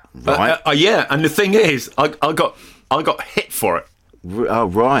sound right? Yeah, and the thing is, I got hit for it. Oh,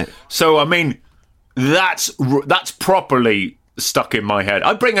 right. So, I mean, that's properly stuck in my head.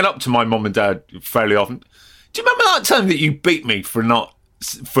 I bring it up to my mum and dad fairly often. Do you remember that time that you beat me for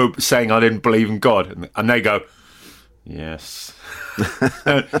saying I didn't believe in God? And they go, yes. Do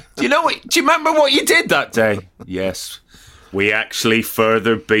you remember what you did that day? Yes. We actually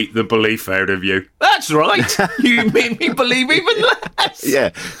further beat the belief out of you. That's right. You made me believe even less.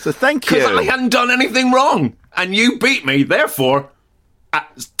 Yeah. So thank you. Because I hadn't done anything wrong. And you beat me. Therefore,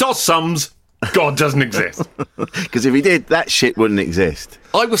 does sums, God doesn't exist. Because if he did, that shit wouldn't exist.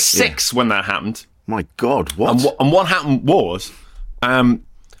 I was 6 when that happened. My God, what? And what happened was,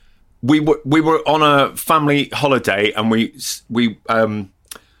 we were on a family holiday, and we were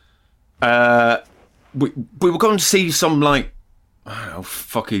going to see some, like, I don't know,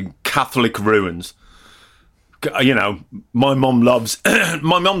 fucking Catholic ruins. You know, my mum loves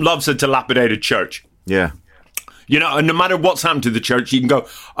a dilapidated church. Yeah. You know, and no matter what's happened to the church, you can go,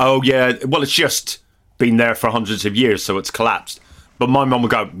 oh yeah, well, it's just been there for hundreds of years, so it's collapsed. But my mum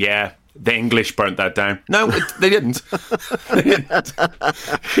would go, yeah, the English burnt that down. No, they didn't. They didn't.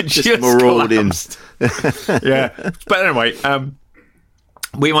 It just marauding. Yeah. But anyway,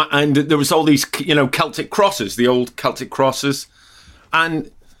 we went, and there was all these, you know, Celtic crosses, the old Celtic crosses,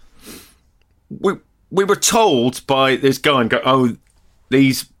 and we were told by this guy, and go, oh,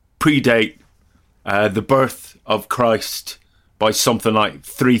 these predate the birth of Christ by something like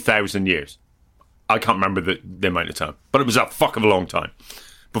 3,000 years. I can't remember the amount of time, but it was a fuck of a long time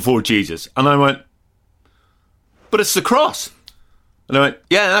before Jesus. And I went, but it's the cross. And I went,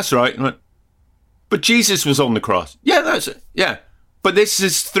 yeah, that's right. And I went, but Jesus was on the cross. Yeah, that's it. Yeah. But this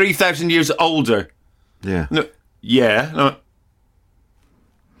is 3,000 years older. Yeah. No, yeah. And I went,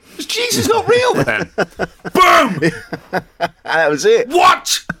 is Jesus not real then? Boom! That was it.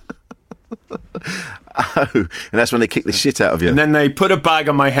 What? Oh, and that's when they kicked the shit out of you. And then they put a bag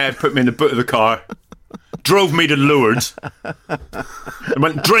on my head, put me in the boot of the car, drove me to Lourdes, and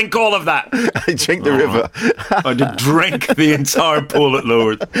went, drink all of that. Drink the river. I did drink the entire pool at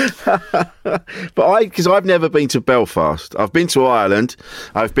Lourdes. But because I've never been to Belfast. I've been to Ireland.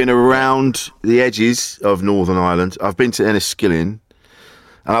 I've been around the edges of Northern Ireland. I've been to Enniskillen.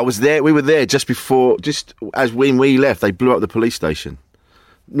 And I was there. We were there just as when we left, they blew up the police station.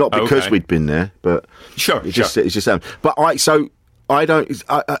 Not because we'd been there, but sure. It's just but I know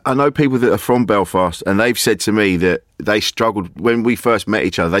people that are from Belfast, and they've said to me that they struggled when we first met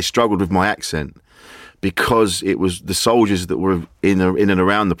each other. They struggled with my accent because it was the soldiers that were in and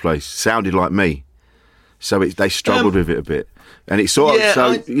around the place sounded like me, so they struggled with it a bit. And it's sort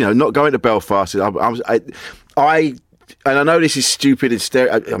of not going to Belfast. And I know this is stupid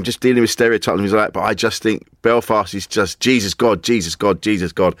and I'm just dealing with stereotypes and things like that, but I just think Belfast is just Jesus, God, Jesus, God,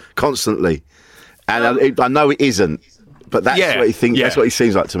 Jesus, God, constantly. And I know it isn't, but that's what he thinks. Yeah. That's what he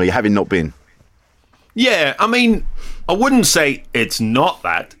seems like to me, having not been. Yeah, I mean, I wouldn't say it's not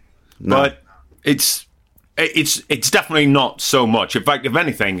that, but it's definitely not so much. In fact, if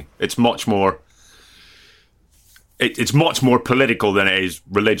anything, it's much more. It's much more political than it is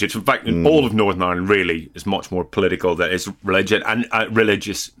religious. In fact, all of Northern Ireland really is much more political than it is religion and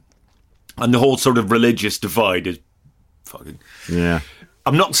religious, and the whole sort of religious divide is fucking. Yeah,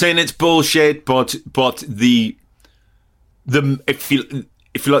 I'm not saying it's bullshit, but the if you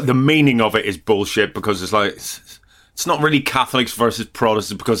like, the meaning of it is bullshit, because it's like it's not really Catholics versus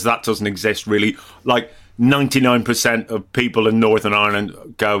Protestants, because that doesn't exist really. Like 99% of people in Northern Ireland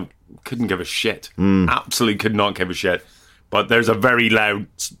couldn't give a shit. Absolutely could not give a shit. But there's a very loud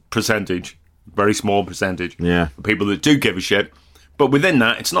percentage, very small percentage of people that do give a shit. But within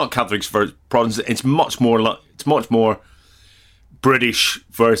that, it's not Catholics versus Protestants. It's much more British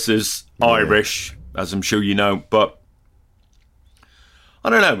versus Irish, as I'm sure you know. But I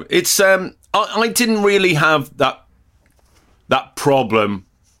don't know. It's I didn't really have that problem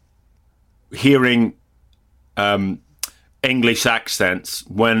hearing English accents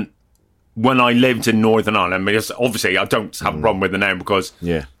when I lived in Northern Ireland. Because obviously I don't have a problem with the name, because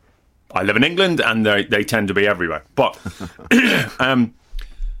I live in England and they tend to be everywhere. But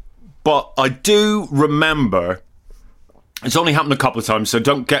but I do remember It's only happened a couple of times, so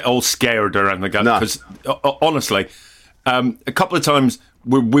don't get all scared or anything. Because honestly, a couple of times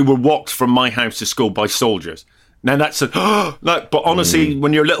we were walked from my house to school by soldiers. Now that's but honestly,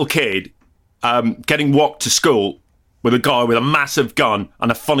 when you're a little kid, getting walked to school with a guy with a massive gun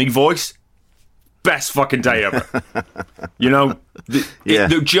and a funny voice, best fucking day ever. You know,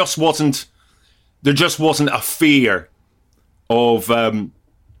 there just wasn't a fear of.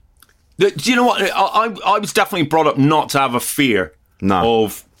 Do you know what? I was definitely brought up not to have a fear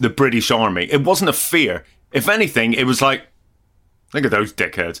of the British Army. It wasn't a fear. If anything, it was like, look at those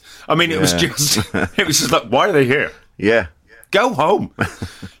dickheads. I mean, it was just like, why are they here? Yeah. Go home.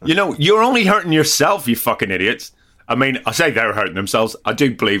 You know, you're only hurting yourself, you fucking idiots. I mean, I say they're hurting themselves. I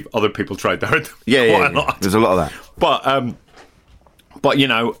do believe other people tried to hurt them. Yeah. There's a lot of that. But you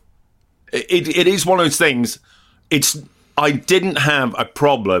know, it is one of those things. I didn't have a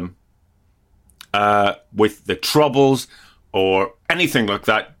problem with the Troubles or anything like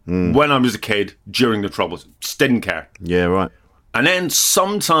that when I was a kid during the Troubles. Just didn't care. Yeah, right. And then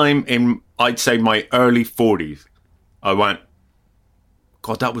sometime in, I'd say, my early 40s, I went,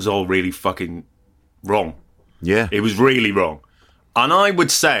 God, that was all really fucking wrong. Yeah. It was really wrong. And I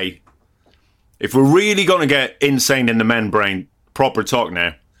would say, if we're really going to get insane in the men brain, proper talk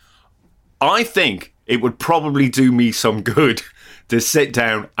now, I think it would probably do me some good to sit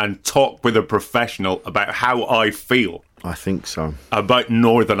down and talk with a professional about how I feel. I think so. About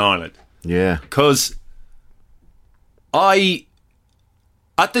Northern Ireland. Yeah. Because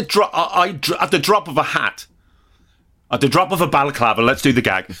at the drop of a hat, at the drop of a balaclava, let's do the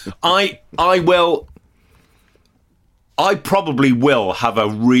gag, I probably will have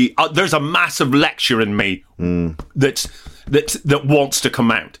there's a massive lecture in me that wants to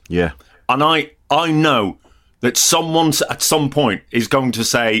come out. Yeah. And I know that someone at some point is going to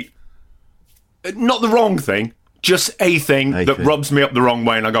say, not the wrong thing, just a thing that rubs me up the wrong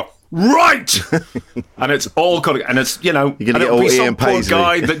way, and I go, right! And it's all kind of, and it's, you know, you're gonna and get it'll be all some Ian poor Paisley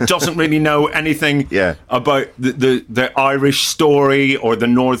guy that doesn't really know anything about the Irish story or the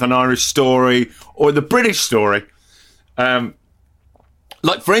Northern Irish story or the British story.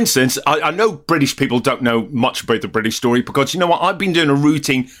 Like, for instance, I know British people don't know much about the British story because, you know what, I've been doing a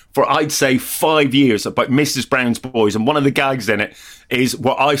routine for, I'd say, 5 years about Mrs. Brown's Boys, and one of the gags in it is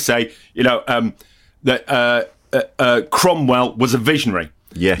what I say, you know, that Cromwell was a visionary.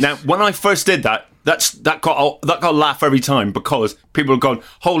 Yes. Now, when I first did that got a laugh every time because people have gone,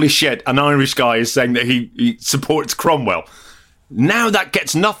 holy shit, an Irish guy is saying that he supports Cromwell. Now that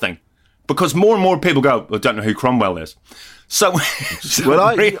gets nothing because more and more people go, I don't know who Cromwell is. So well,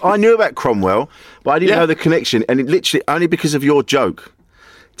 I knew about Cromwell, but I didn't know the connection, and it literally only because of your joke.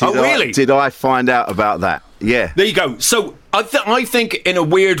 Did I find out about that? Yeah. There you go. So I think in a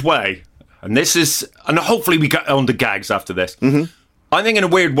weird way, and hopefully we get on to gags after this. Mm-hmm. I think in a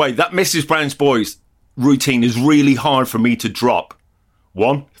weird way that Mrs. Brown's Boys routine is really hard for me to drop.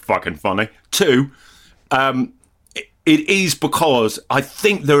 One, fucking funny. Two, it is because I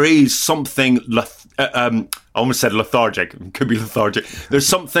think there is something. I almost said lethargic. It could be lethargic. There's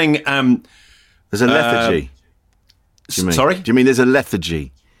something. There's a lethargy. Do you mean? Sorry? Do you mean there's a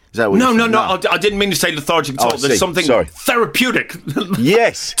lethargy? Is that what No. I didn't mean to say lethargic at all. There's something therapeutic.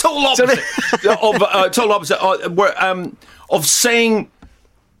 Yes. Total opposite. Total opposite. Of saying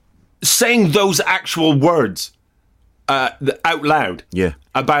those actual words out loud. Yeah.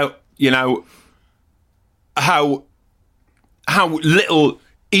 About, you know, how little,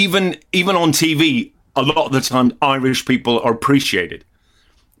 even on TV, a lot of the time Irish people are appreciated.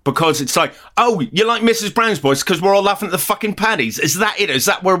 Because it's like, oh, you like Mrs. Brown's Boys because we're all laughing at the fucking paddies. Is that it? Is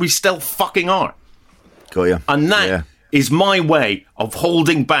that where we still fucking are? Got you. And that is my way of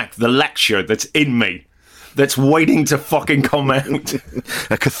holding back the lecture that's in me, that's waiting to fucking come out.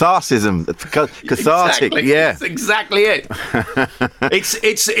 A catharsism. Cathartic, exactly. Yeah. That's exactly it.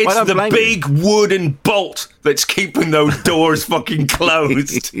 It's the big wooden bolt that's keeping those doors fucking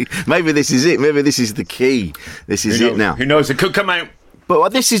closed. Maybe this is it. Maybe this is the key. This is it now. Who knows? It could come out.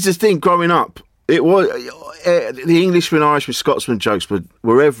 But this is the thing, growing up, it was the Englishmen, Irishmen, Scotsman jokes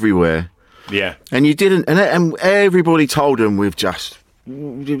were everywhere. Yeah. And you didn't, and everybody told them with just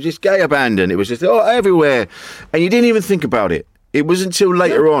gay abandon. It was just everywhere, and you didn't even think about it. It was until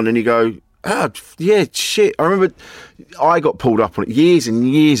later on, and you go, yeah, shit. I remember I got pulled up on it years and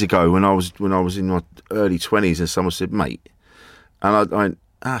years ago when I was in my early 20s, and someone said, mate, and I went,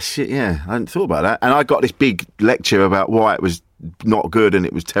 shit, yeah, I hadn't thought about that, and I got this big lecture about why it was not good and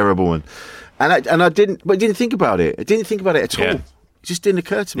it was terrible, and I didn't think about it. I didn't think about it at all. It just didn't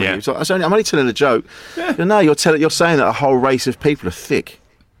occur to me. It was like, I'm only telling a joke. Yeah. No, you're saying that a whole race of people are thick.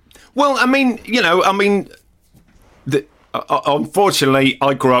 Well, unfortunately,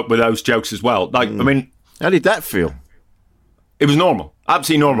 I grew up with those jokes as well. Like, I mean, How did that feel? it was normal,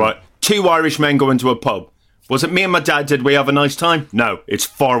 absolutely normal. Right? Two Irish men go into a pub. Was it me and my dad? Did we have a nice time? No, it's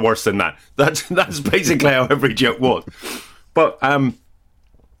far worse than that. That's basically how every joke was. But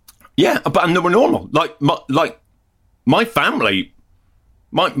yeah, and they were normal. Like my family,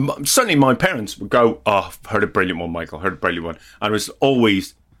 certainly my parents would go, "Oh, heard a brilliant one, Michael. Heard a brilliant one," and it was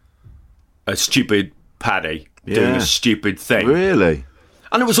always a stupid Paddy doing a stupid thing. Really?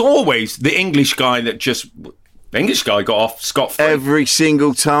 And it was always the English guy the English guy got off scot-free. Every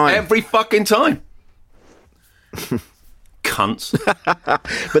single time. Every fucking time. Cunts.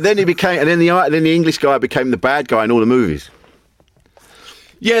 But then then the English guy became the bad guy in all the movies.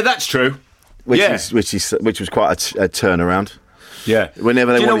 Yeah, that's true. Which was quite a turnaround. Yeah.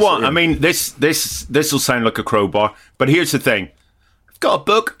 Whenever they Do you know wanted what? to- I mean, this will sound like a crowbar, but here's the thing. I've got a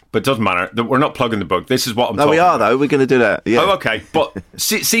book, but it doesn't matter. We're not plugging the book. This is what I'm No, talking we are, about. though. We're going to do that. Yeah. Oh, okay. But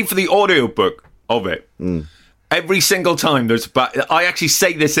see for the audiobook of it, every single time I actually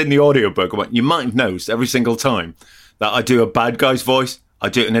say this in the audiobook. You might have noticed every single time that I do a bad guy's voice, I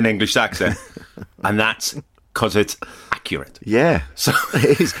do it in an English accent. And that's because it's accurate. Yeah. So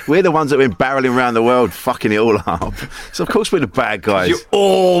we're the ones that have been barreling around the world, fucking it all up. So, of course, we're the bad guys. you're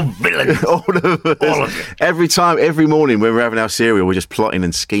all villains. all of us. All of you. Every morning when we're having our cereal, we're just plotting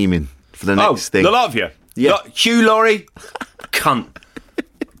and scheming for the next thing. The lot of you. Yeah. Hugh Laurie, cunt.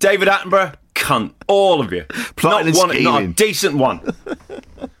 David Attenborough, cunt. All of you. Plotting and Not a scheming. decent one.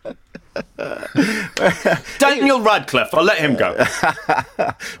 Daniel Radcliffe, I'll let him go.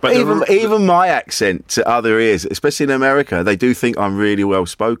 But Even my accent to other ears, especially in America, they do think I'm really well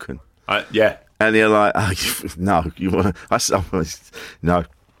spoken. Yeah. And they're like, oh, no, no, absolutely not.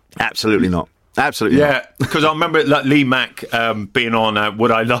 Absolutely not. Yeah, because I remember Lee Mack being on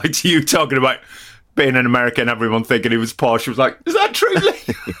Would I Lie to You, talking about being an American, everyone thinking he was posh. He was like, is that true, Lee?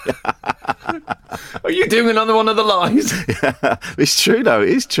 Are you doing another one of the lies? It's true, though. It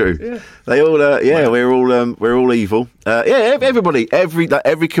is true. Yeah. They all, we're all evil. Everybody,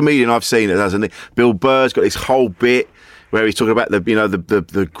 every comedian I've seen that doesn't. Bill Burr's got this whole bit where he's talking about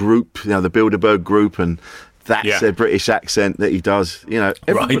the group, the Bilderberg group, and that's a British accent that he does. Right?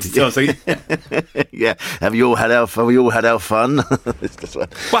 Does he? Yeah. Have you all had our fun?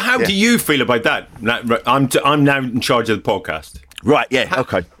 But how do you feel about that? I'm now in charge of the podcast. Right. Yeah.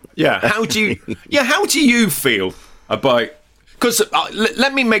 Okay. Yeah. How do you feel about? Because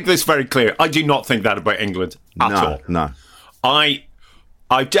let me make this very clear. I do not think that about England at all. No. I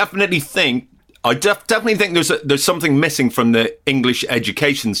definitely think there's something missing from the English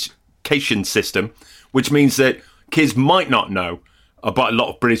education system, which means that kids might not know about a lot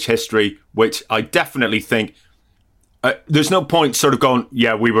of British history, which I definitely think there's no point sort of going,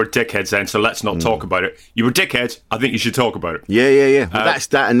 yeah, we were dickheads then, so let's not talk about it. You were dickheads, I think you should talk about it. Yeah. Well, that's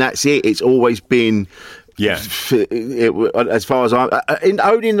that, and that's it. It's always been, as far as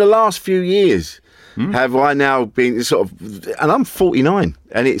only in the last few years have I now been sort of, and I'm 49,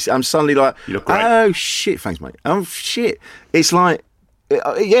 and I'm suddenly like, you look great. Oh shit, thanks mate. Oh shit. It's like,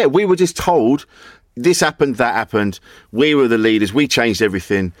 we were just told this happened, that happened. We were the leaders. We changed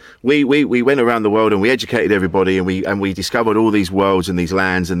everything. We went around the world and we educated everybody, and we discovered all these worlds and these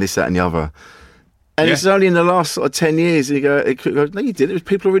lands and this, that, and the other. And it's only in the last sort of 10 years you go, no, you didn't. It was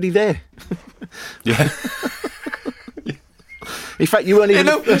people already there. Yeah. In fact, you weren't even.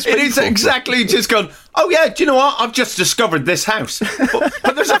 It is exactly just gone. Oh yeah, do you know what? I've just discovered this house,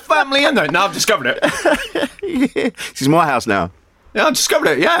 but there's a family in there. Now I've discovered it. Yeah. This is my house now. Yeah, I discovered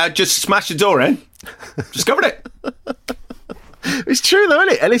it. Yeah, I just smashed the door in. Discovered it. It's true though,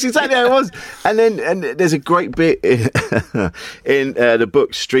 isn't it? And it's exactly how it was. And there's a great bit in the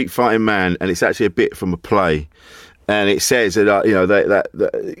book Street Fighting Man, and it's actually a bit from a play. And it says that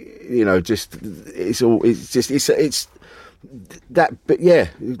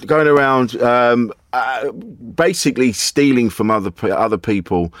going around basically stealing from other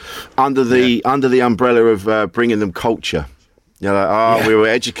people under the umbrella of bringing them culture. We were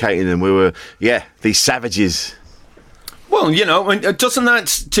educating them. We were these savages. Well, doesn't that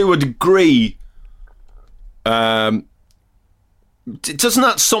to a degree? Doesn't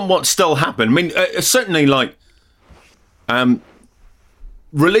that somewhat still happen? I mean, certainly like.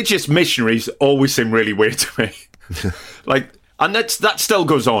 Religious missionaries always seem really weird to me. And that still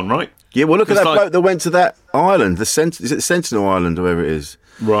goes on, right? Yeah, well, look at that boat that went to that island. Is it Sentinel Island or wherever it is?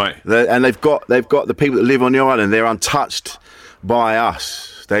 Right. And they've got the people that live on the island. They're untouched by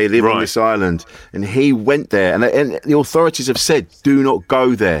us. They live on this island, and he went there, and the authorities have said, "Do not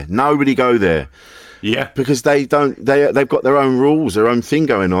go there. Nobody go there." Yeah, because they've got their own rules, their own thing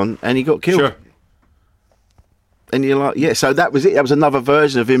going on, and he got killed. Sure. And you're like, yeah. So that was it. That was another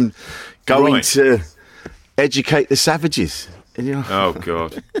version of him going to educate the savages. And you're like, oh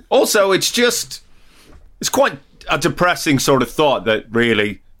God. Also, it's quite a depressing sort of thought that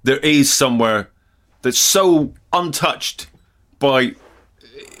really there is somewhere that's so untouched by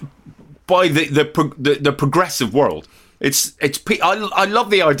the progressive world. I love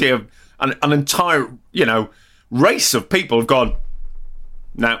the idea of an entire race of people have gone.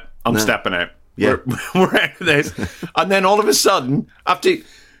 No, I'm stepping out. Yeah. We're out of this, and then all of a sudden, after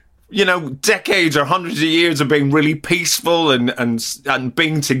decades or hundreds of years of being really peaceful and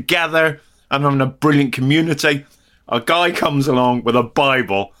being together and having a brilliant community, a guy comes along with a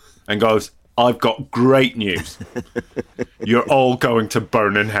Bible and goes, I've got great news. You're all going to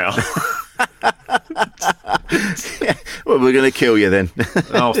burn in hell. Yeah, well, we're going to kill you then.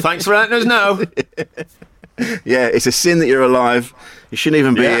 Oh, thanks for letting us know. Yeah, it's a sin that you're alive. You shouldn't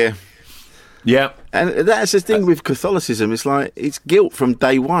even be here. Yeah. And that's the thing with Catholicism. It's like, it's guilt from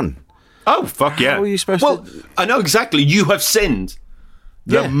day one. Oh, fuck yeah. How are you supposed to... I know exactly. You have sinned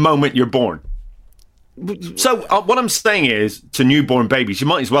the moment you're born. So what I'm saying is, to newborn babies, you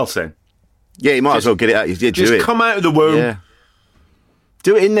might as well sin. Yeah, you might as well get it out. Yeah, just do it. Come out of the womb. Yeah.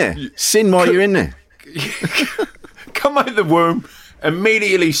 Do it in there. Sin while you're in there. Come out of the womb,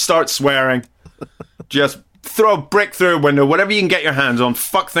 immediately start swearing. Just throw a brick through a window, whatever you can get your hands on,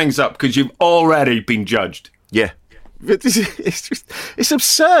 fuck things up, because you've already been judged. Yeah. But it's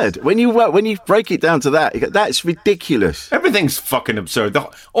absurd. When you break it down to that, that's ridiculous. Everything's fucking absurd.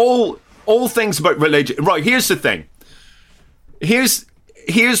 All things about religion. Right, here's the thing. Here's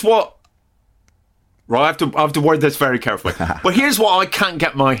what... Right, I have to word this very carefully. But here's what I can't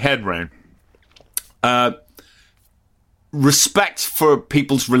get my head around. Respect for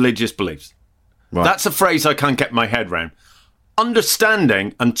people's religious beliefs. Right. That's a phrase I can't get my head around.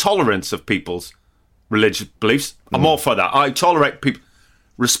 Understanding and tolerance of people's religious beliefs, I'm all for that. I tolerate people.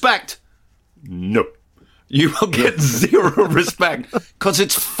 Respect? No. You will get zero respect because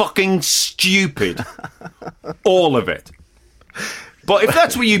it's fucking stupid. All of it. But if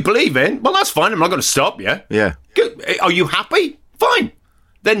that's what you believe in, well, that's fine. I'm not going to stop you. Yeah. Good. Are you happy? Fine.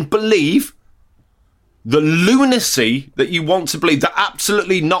 Then believe the lunacy that you want to believe. That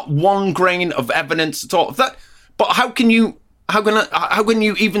absolutely not one grain of evidence at all. But how can you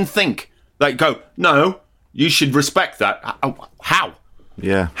even think? Like, go, no, you should respect that. How?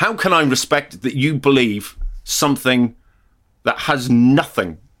 Yeah. How can I respect that you believe something that has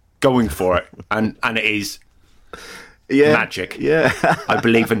nothing going for it and it is magic? Yeah. I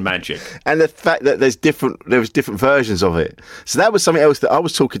believe in magic. And the fact that there was different versions of it. So that was something else that I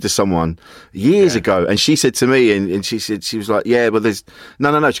was talking to someone years ago, and she said to me, and she was like, yeah, well, there's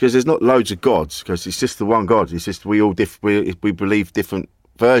no. She goes, there's not loads of gods, because it's just the one God. It's just we believe different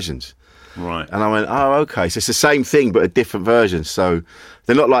versions. Right. And I went, oh, okay. So it's the same thing, but a different version. So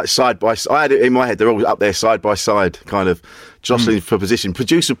they're not like side by side. I had it in my head, they're all up there side by side, kind of jostling for position.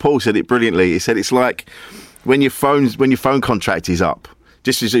 Producer Paul said it brilliantly. He said it's like when your phone contract is up,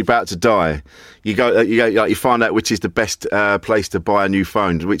 just as you're about to die, you find out which is the best place to buy a new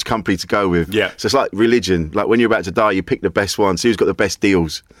phone, which company to go with. Yeah. So it's like religion. Like when you're about to die, you pick the best one. So who's got the best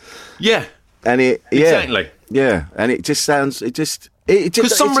deals? Yeah. And exactly. Yeah. And it just sounds, because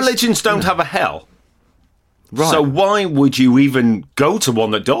some religions don't have a hell. Right. So why would you even go to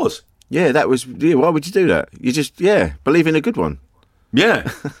one that does? Yeah, why would you do that? You just, believe in a good one.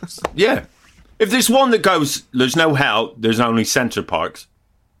 Yeah. Yeah. If there's one that goes, there's no hell, there's only Centre Parks.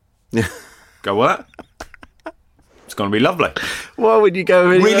 Yeah. Go what? It's going to be lovely. Why would you go?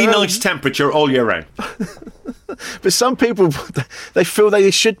 Really nice temperature all year round. But some people, they feel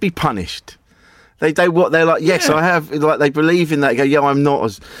they should be punished. They're like, yes, I have. Like they believe in that. They go, yeah, I'm not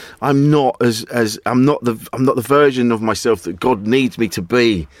the version of myself that God needs me to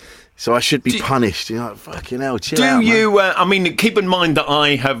be. So I should be punished. You're like, fucking hell, chill out, Do you? I mean, keep in mind that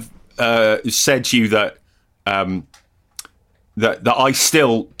I have said to you that that I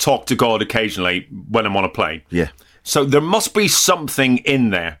still talk to God occasionally when I'm on a plane. Yeah. So there must be something in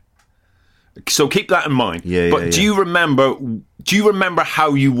there. So keep that in mind. Yeah. But do you remember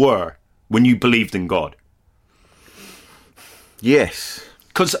how you were when you believed in God? Yes.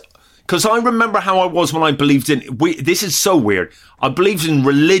 Because I remember how I was when I believed in... this is so weird. I believed in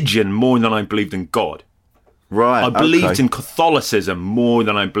religion more than I believed in God. Right. I believed in Catholicism more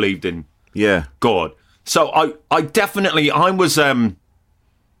than I believed in God. So I definitely... I was a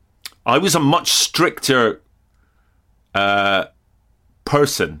much stricter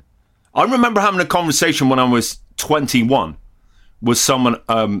person. I remember having a conversation when I was 21 with someone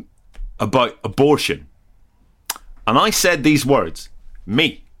about abortion. And I said these words.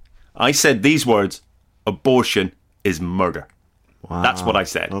 I said these words, abortion is murder. Wow. That's what I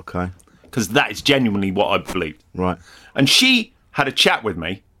said. Okay. Because that is genuinely what I believed. Right. And she had a chat with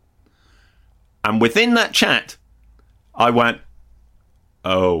me. And within that chat, I went,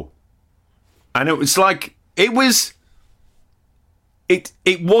 oh. And it was like, it wasn't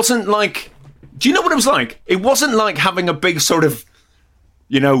like, do you know what it was like? It wasn't like having a big sort of,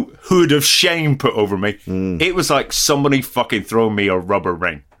 hood of shame put over me. It was like somebody fucking throwing me a rubber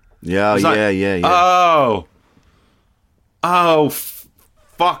ring. Yeah, yeah. Oh,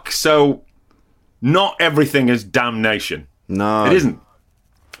 fuck. So not everything is damnation. No. It isn't.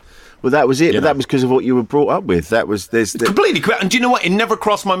 Well, that was it. But that was because of what you were brought up with. Completely correct. And do you know what? It never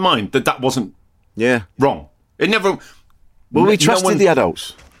crossed my mind that wasn't wrong. It never... Well, we trusted the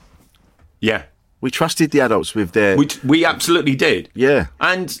adults. Yeah. We trusted the adults with their... We absolutely did. Yeah.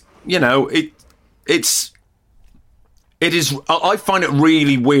 And, it is... I find it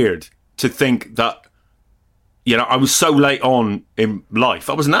really weird to think that, I was so late on in life.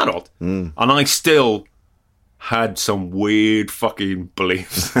 I was an adult. And I still had some weird fucking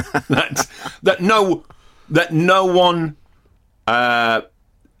beliefs that no one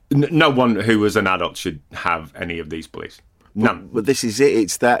who was an adult should have any of these beliefs. None. But this is it.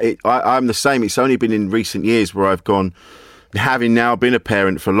 It's that I'm the same. It's only been in recent years where I've gone, having now been a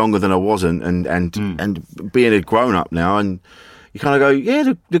parent for longer than I wasn't, and being a grown up now, and you kind of go,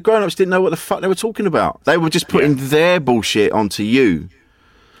 yeah, the grown ups didn't know what the fuck they were talking about. They were just putting their bullshit onto you.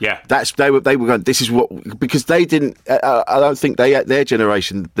 Yeah, they were going. This is what, because they didn't. I don't think their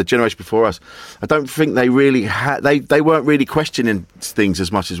generation, the generation before us, I don't think they really had. They weren't really questioning things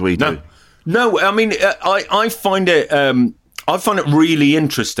as much as we do. No. I mean, I find it. I find it really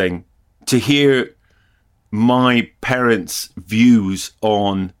interesting to hear my parents' views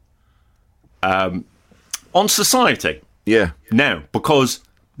on society. Yeah. Now, because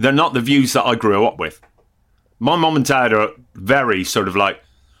they're not the views that I grew up with. My mum and dad are very sort of like,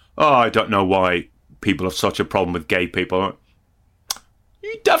 oh, I don't know why people have such a problem with gay people.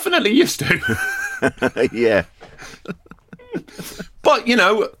 You definitely used to. Yeah. But,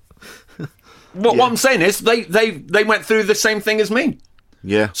 what I'm saying is they went through the same thing as me.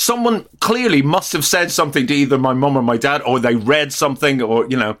 Yeah. Someone clearly must have said something to either my mum or my dad, or they read something, or,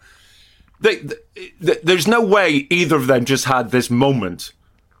 there's no way either of them just had this moment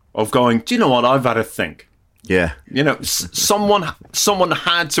of going, do you know what, I've had a think. Yeah. Someone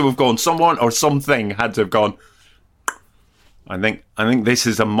had to have gone, someone or something had to have gone, I think this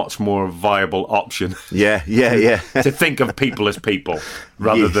is a much more viable option. Yeah. To think of people as people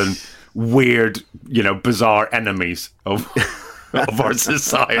rather than weird, bizarre enemies of our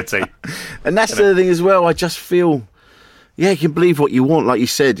society. And that's the thing as well. I just feel, you can believe what you want, like you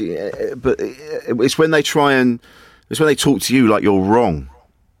said, but it's when they talk to you like you're wrong.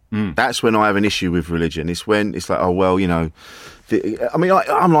 That's when I have an issue with religion. It's when it's like, oh well, I'm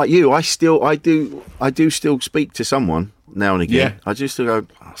like you. I do still speak to someone now and again. Yeah. I just still go,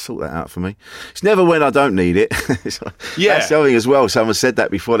 oh, sort that out for me. It's never when I don't need it. That's something as well. Someone said that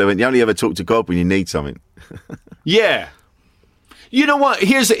before. They went, you only ever talk to God when you need something. Yeah. You know what?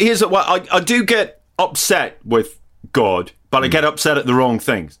 Here's what I do get upset with God, but I get upset at the wrong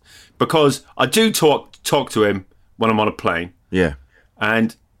things, because I do talk to him when I'm on a plane. Yeah.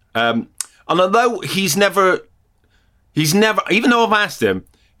 And although he's never, even though I've asked him,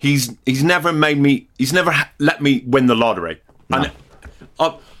 he's never let me win the lottery. No. And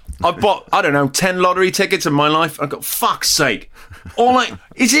I've bought, I don't know, 10 lottery tickets in my life. I go, fuck's sake.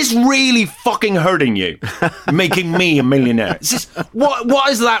 Is this really fucking hurting you? Making me a millionaire? Is this,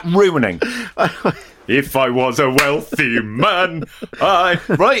 what is that ruining? If I was a wealthy man, right?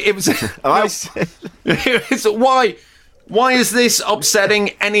 It was. It's why is this upsetting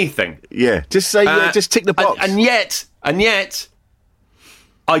anything? Yeah, just say just tick the box. And yet,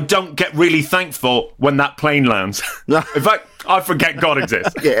 I don't get really thankful when that plane lands. No. In fact, I forget God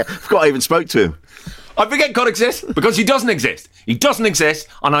exists. Yeah, I forgot I even spoke to him. I forget God exists because he doesn't exist. He doesn't exist,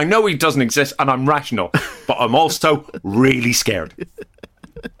 and I know he doesn't exist, and I'm rational, but I'm also really scared.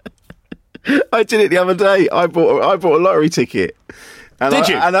 I did it the other day. I bought a lottery ticket. And Did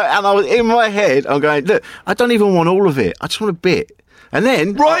you? And I was in my head. I'm going, look, I don't even want all of it. I just want a bit. And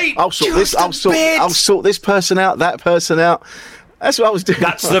then I'll sort this. I'll sort this person out, that person out. That's what I was doing.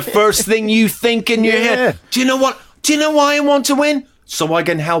 That's the first thing you think in your head. Do you know what? Do you know why I want to win? So I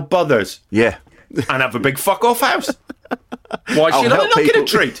can help others. Yeah. And have a big fuck off house. Why should I not get a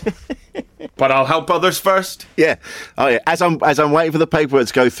treat? But I'll help others first. Yeah. Oh yeah. As I'm waiting for the paperwork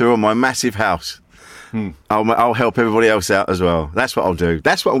to go through on my massive house, I'll help everybody else out as well. That's what I'll do.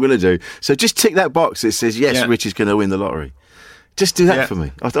 That's what I'm going to do. So just tick that box that says yes, Rich is going to win the lottery. Just do that for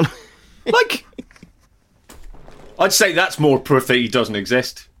me. I don't. I'd say that's more proof that he doesn't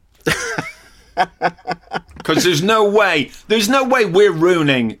exist. Because there's no way we're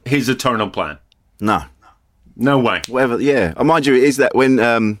ruining his eternal plan. No. No way. Whatever, yeah. Mind you, it is that when,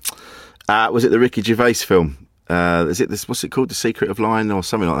 was it the Ricky Gervais film? Is it this, what's it called? The Secret of Lying or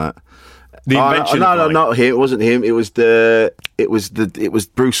something like that? The invention no, of lying. not him. It wasn't him. It was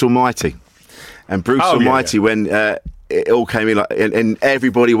Bruce Almighty. And Bruce Almighty, when it all came in, like, and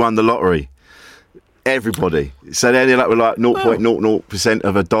everybody won the lottery. Everybody. So they ended up with like 0.00%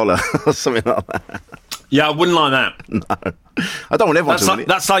 of a dollar or something like that. Yeah, I wouldn't like that. No. I don't want everyone to win it.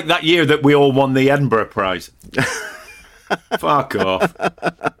 That's like that year that we all won the Edinburgh Prize. Fuck off.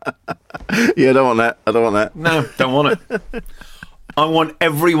 Yeah, I don't want that. No, don't want it. I want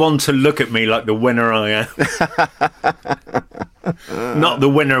everyone to look at me like the winner I am. Not the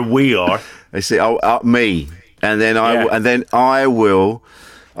winner we are. They say, me. And then I will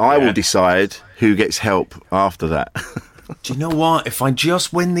decide who gets help after that. Do you know what? If I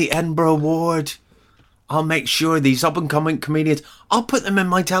just win the Edinburgh Award, I'll make sure these up-and-coming comedians, I'll put them in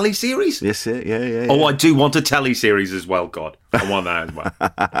my telly series. Yes, yeah. Oh, I do want a telly series as well, God. I want that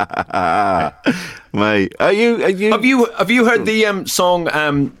as well. Mate, are you... Have you heard the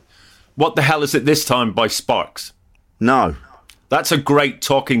song, What the Hell Is It This Time by Sparks? No. That's a great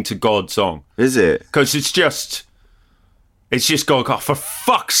Talking to God song. Is it? Because it's just going, oh, for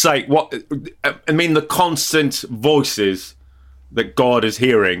fuck's sake, what... I mean, the constant voices that God is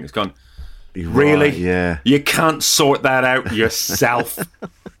hearing. It's gone, really? Right, yeah. You can't sort that out yourself?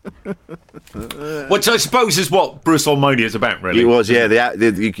 Which I suppose is what Bruce Almighty is about, really. It was, yeah.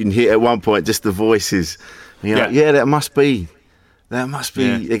 You can hear at one point just the voices. You're like, that must be.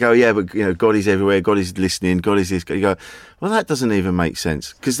 Yeah. They go, yeah, but God is everywhere. God is listening. God is this. You go, well, that doesn't even make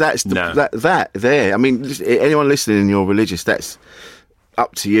sense because that's that there. I mean, anyone listening and you're religious, that's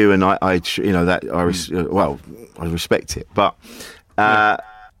up to you. And I respect it, but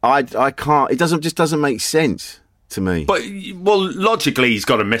I can't. It doesn't make sense to me. But logically, he's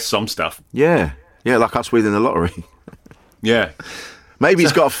got to miss some stuff. Yeah, like us winning the lottery. Yeah. Maybe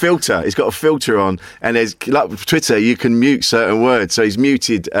he's got a filter. He's got a filter on, and there's like Twitter. You can mute certain words, so he's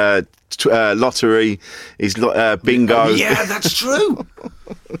muted lottery. He's bingo. Yeah, that's true.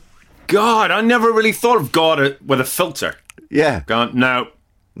 God, I never really thought of God with a filter. Yeah. Gone. No.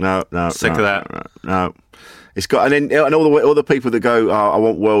 Sick of that. No. It's got, and all the people that go, I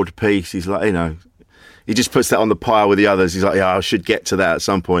want world peace. He's like, he just puts that on the pile with the others. He's like, I should get to that at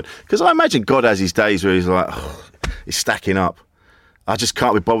some point. Because I imagine God has his days where he's like, he's stacking up. I just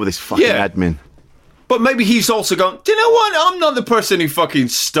can't be bothered with this fucking admin. But maybe he's also gone, do you know what? I'm not the person who fucking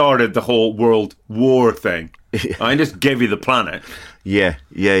started the whole world war thing. I just gave you the planet. Yeah,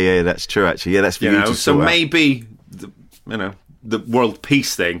 that's true, actually. Yeah, that's for you to so sort maybe, the world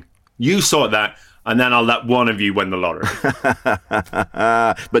peace thing, you sort that, and then I'll let one of you win the lottery.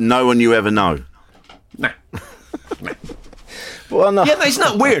 But no one you ever know. Nah. Well, no. Yeah, it's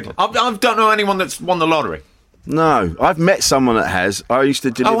not weird. I don't know anyone that's won the lottery. No, I've met someone that has. I used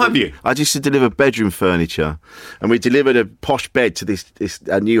to deliver. Oh, have you? I used to deliver bedroom furniture, and we delivered a posh bed to this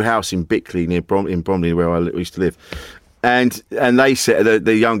new house in Bickley in Bromley, where I used to live. And they said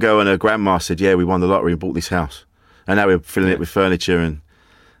the young girl and her grandma said, "Yeah, we won the lottery and bought this house, and now we're filling it with furniture." And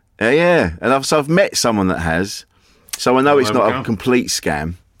and I've met someone that has, so I know it's not a complete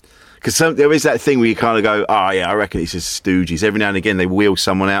scam. Because there is that thing where you kind of go, I reckon it's just stooges. Every now and again they wheel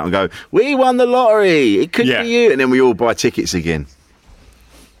someone out and go, we won the lottery, it could be you. And then we all buy tickets again.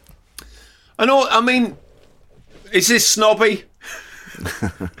 I mean, is this snobby?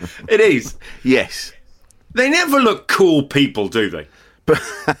 It is. Yes. They never look cool people, do they? They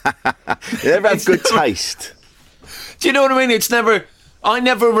never have good taste. Do you know what I mean? It's never... I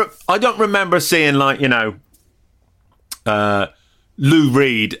don't remember seeing, like, Lou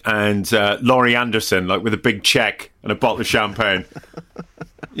Reed and Laurie Anderson, like with a big check and a bottle of champagne.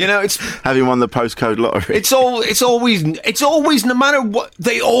 It's having won the postcode lottery. It's always no matter what,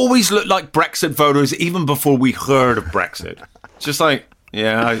 they always look like Brexit voters even before we heard of Brexit. It's just like,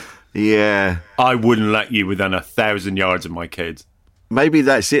 I wouldn't let you within 1,000 yards of my kids. Maybe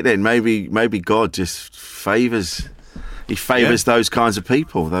that's it then. Maybe God just favours. He favours those kinds of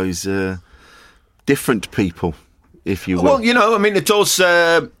people, those different people. If you will. Well, I mean, it does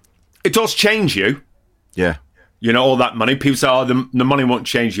change you. Yeah. All that money. People say, the money won't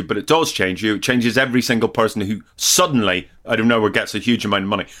change you, but it does change you. It changes every single person who suddenly, out of nowhere, gets a huge amount of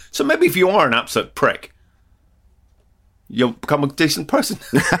money. So maybe if you are an absolute prick, you'll become a decent person.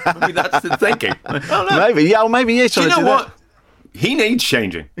 Maybe that's the thinking. I don't know. Maybe yes. Do you know what? He needs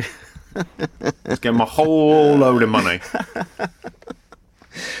changing. Let's give him a whole load of money.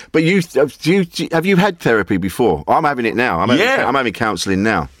 But have you had therapy before? I'm having it now. I'm having counselling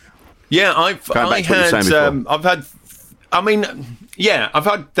now. Yeah, I've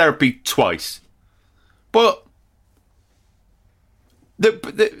had therapy twice, but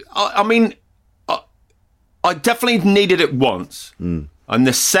I definitely needed it once, and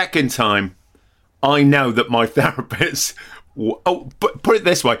the second time, I know that my therapist. But put it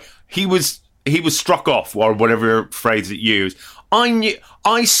this way, he was struck off, or whatever phrase it used.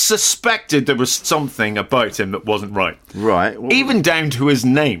 I suspected there was something about him that wasn't right. Right, even down to his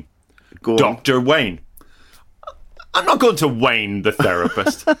name. Dr. Wayne. I'm not going to Wayne the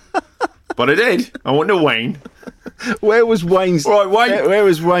therapist, but I did. I went to Wayne. Where was Wayne's? Right, Wayne. Where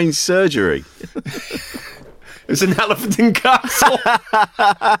was Wayne's surgery? It's an Elephant and Castle.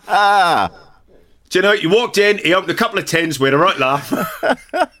 Do you know, you walked in, he opened a couple of tins, we had a right laugh.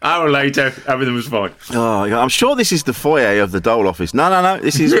 Hour later, everything was fine. Oh, I'm sure this is the foyer of the Dole office. No,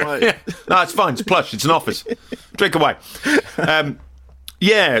 this is... Yeah. No, it's fine, it's plush, it's an office. Drink away. But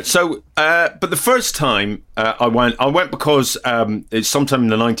the first time I went because it's sometime in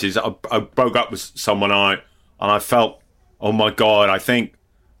the 90s, I broke up with someone and I felt, oh my God, I think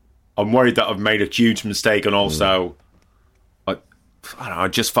I'm worried that I've made a huge mistake, and also, I don't know,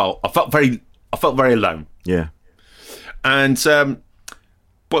 I felt very alone. Yeah. And,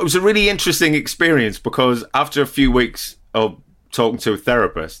 but it was a really interesting experience because after a few weeks of talking to a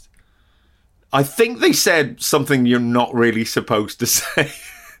therapist, I think they said something you're not really supposed to say.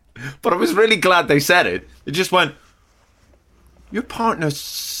 But I was really glad they said it. They just went, your partner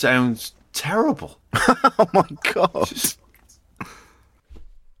sounds terrible. Oh my God.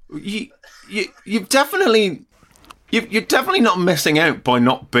 You're definitely not missing out by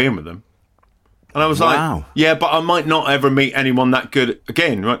not being with them. And I was like, yeah, but I might not ever meet anyone that good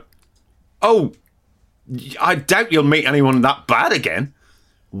again. Right? Oh, I doubt you'll meet anyone that bad again.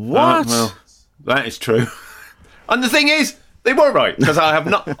 What? Well, that is true. And the thing is, they were right, because I've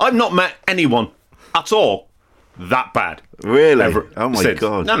not met anyone at all that bad. Really? Ever, oh my since.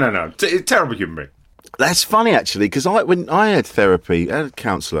 God. No. Terrible human being. That's funny, actually, because when I had therapy, I had a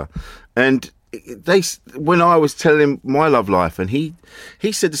counsellor, and when I was telling him my love life, and he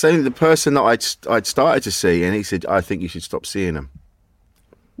said the same thing, the person that I'd started to see, and he said, I think you should stop seeing them.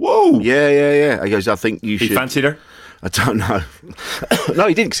 Whoa. Yeah. He goes, I think you should. He fancied her? I don't know. No,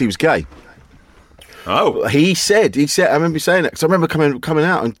 he didn't, because he was gay. Oh. He said, I remember saying that, because I remember coming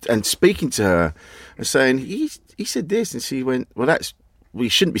out and speaking to her and saying, he said this, and she went, well, you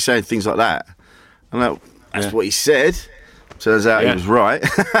shouldn't be saying things like that. And that's what he said. Turns out he was right.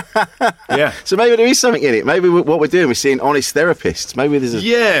 Yeah. So maybe there is something in it. Maybe what we're doing, we're seeing honest therapists. Maybe there's a...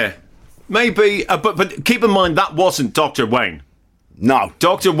 Yeah. Maybe. But keep in mind, that wasn't Dr. Wayne. No.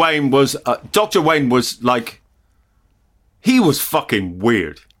 Dr. Wayne was like... He was fucking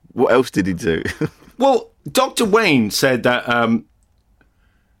weird. What else did he do? Well, Dr. Wayne said that...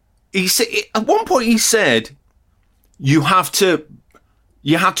 he said at one point he said, you have to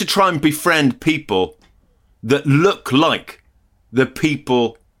try and befriend people that look like the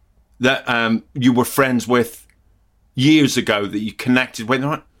people that you were friends with years ago, that you connected with.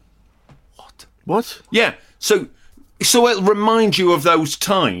 Like, what? Yeah. So it'll remind you of those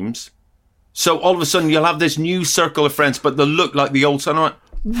times. So all of a sudden you'll have this new circle of friends, but they'll look like the old son. Like,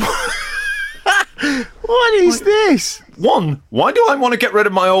 what is this? 1, why do I want to get rid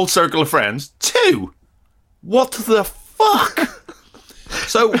of my old circle of friends? 2, what the fuck?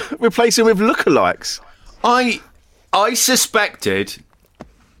 So replace him with lookalikes. I suspected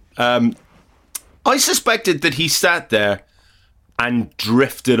that he sat there and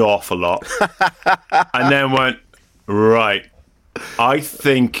drifted off a lot, and then went, right, I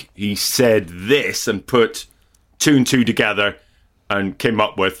think he said this, and put 2 and 2 together and came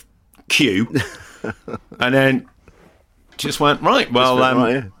up with Q, and then just went, right,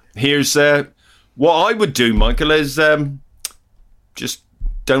 well, here's what I would do, Michael, is just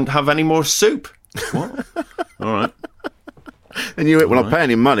don't have any more soup. What? All right. And you went, well, I'm paying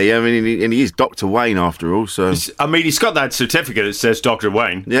him money. I mean, and he is Dr. Wayne after all, so... I mean, he's got that certificate that says Dr.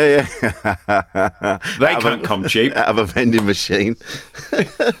 Wayne. Yeah. They can't come cheap. Out of a vending machine.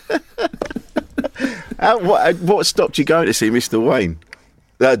 What stopped you going to see Mr. Wayne?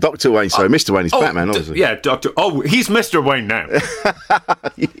 Dr. Wayne, sorry. Mr. Wayne is Batman, obviously. Yeah, Dr. Oh, he's Mr. Wayne now.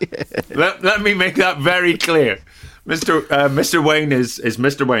 Yeah. Let me make that very clear. Mr. Wayne is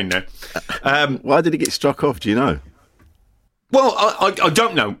Mr. Wayne now. Why did he get struck off? Do you know? Well, I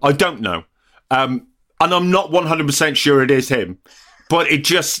don't know. I don't know. And I'm not 100% sure it is him. But it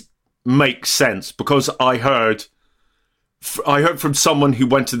just makes sense, because I heard from someone who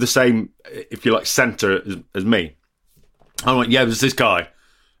went to the same, if you like, centre as me. I went, yeah, there's this guy.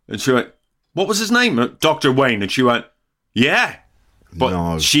 And she went, what was his name? Dr. Wayne. And she went, yeah.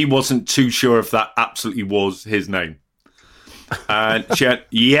 But she wasn't too sure if that absolutely was his name. And she went,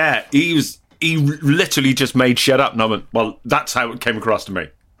 yeah, he literally just made shit up. And I went, well, that's how it came across to me.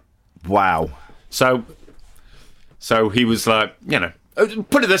 Wow. So he was like, you know,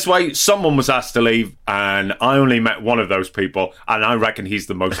 put it this way, someone was asked to leave, and I only met one of those people, and I reckon he's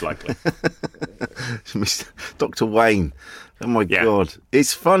the most likely. Dr. Wayne. Oh, my God.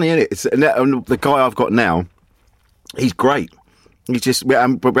 It's funny, isn't it? The guy I've got now, he's great. We're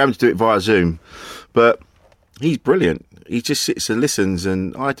having to do it via Zoom, but he's brilliant. He just sits and listens,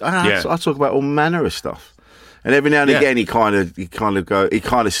 and I talk about all manner of stuff. And every now and again, he kind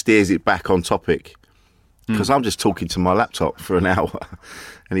of steers it back on topic. Because I'm just talking to my laptop for an hour,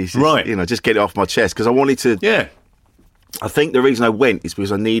 and he's just, just get it off my chest. Because I wanted to. Yeah. I think the reason I went is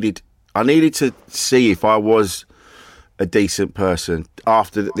because I needed to see if I was a decent person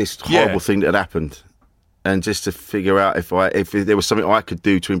after this horrible thing that had happened, and just to figure out if there was something I could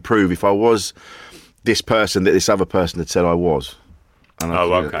do to improve. If I was this person that this other person had said I was. And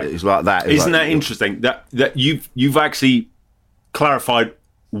okay. It's like that. Isn't that interesting? That you've actually clarified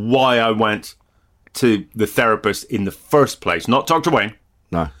why I went to the therapist in the first place, not Dr. Wayne.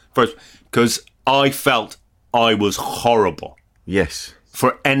 No. First, because I felt I was horrible. Yes.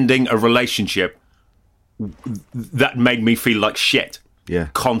 For ending a relationship that made me feel like shit. Yeah.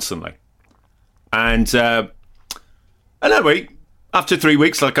 Constantly. And anyway, after 3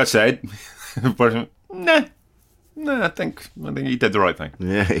 weeks, like I said, I think he did the right thing.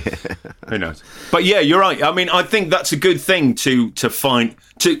 Yeah. Who knows? But yeah, you're right. I mean, I think that's a good thing to find.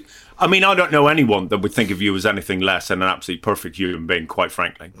 I mean, I don't know anyone that would think of you as anything less than an absolutely perfect human being, quite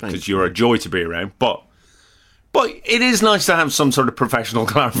frankly, because you're a joy to be around. But it is nice to have some sort of professional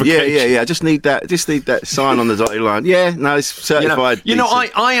clarification. Yeah. I just need that sign on the dotted line. Yeah, no, it's certified.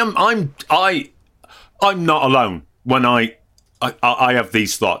 I'm not alone when I have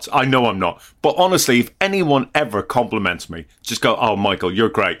these thoughts. I know I'm not. But honestly, if anyone ever compliments me, just go, oh, Michael, you're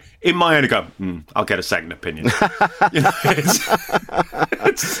great. In my head, I go, I'll get a second opinion.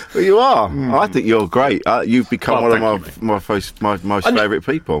 Well, you are. I think you're great. You've become one of my most favourite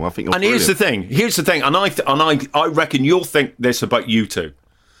people. I think you're brilliant. Here's the thing. And I reckon you'll think this about you two.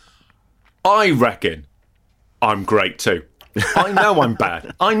 I reckon I'm great too. I know I'm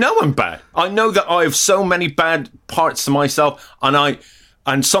bad. I know that I have so many bad parts to myself,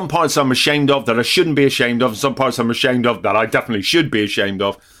 and some parts I'm ashamed of that I shouldn't be ashamed of, and some parts I'm ashamed of that I definitely should be ashamed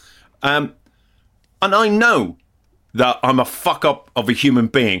of. And I know that I'm a fuck up of a human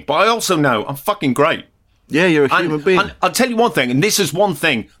being, but I also know I'm fucking great. Yeah, you're a human being. And I'll tell you one thing, and this is one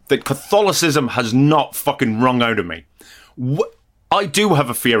thing that Catholicism has not fucking wrung out of me. I do have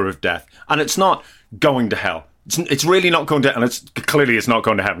a fear of death, and it's not going to hell. It's really not going to, and it's not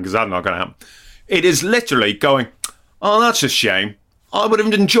going to heaven, because that's not going to happen. It is literally going, oh, that's a shame. I would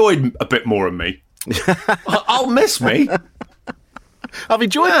have enjoyed a bit more of me. I'll miss me. I've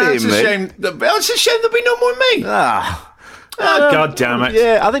enjoyed being me. It's a shame there'll be no more me. God damn it.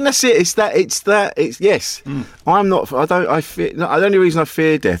 Yeah, I think that's it. Yes. I'm not, the only reason I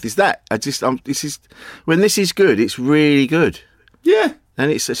fear death is that. When this is good, it's really good. Yeah. And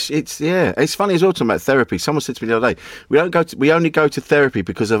it's funny as well talking about therapy. Someone said to me the other day, we only go to therapy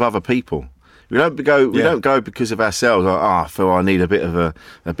because of other people. We don't go because of ourselves. Like, I feel I need a bit of a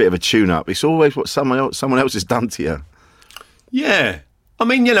tune up. It's always what someone else has done to you. Yeah, I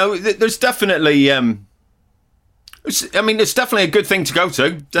mean, there's definitely. It's definitely a good thing to go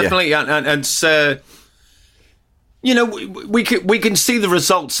to. Definitely, yeah. and it's, we can see the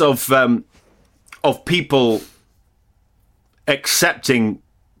results of people accepting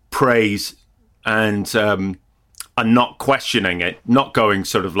praise and not questioning it, not going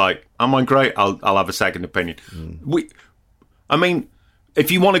sort of like, am I great? I'll have a second opinion.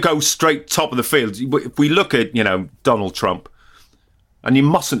 If you want to go straight top of the field, if we look at, Donald Trump, and you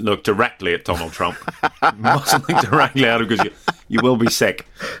mustn't look directly at Donald Trump. You mustn't look directly at him because you will be sick.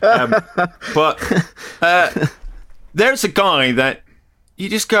 But there's a guy that you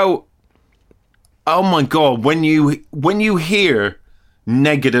just go, oh my God, when you hear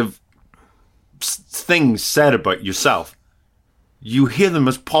negative things said about yourself, you hear them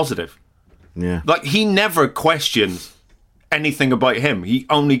as positive. Yeah. Like, he never questions anything about him. He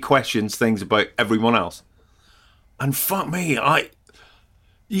only questions things about everyone else. And fuck me, I'd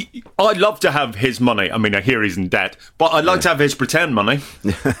love to have his money. I mean, I hear he's in debt, but I'd like to have his pretend money.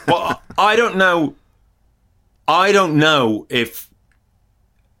 But I don't know if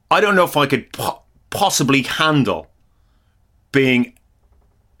I could possibly handle being.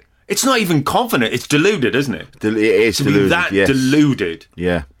 It's not even confident. It's deluded, isn't it? It is deluded. Deluded.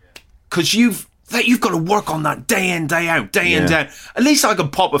 Yeah. because you've got to work on that day in, day out, day in, day out. At least I can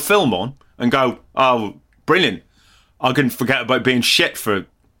pop a film on and go, oh, brilliant. I can forget about being shit for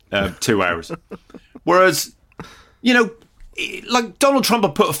 2 hours. Whereas, you know, like Donald Trump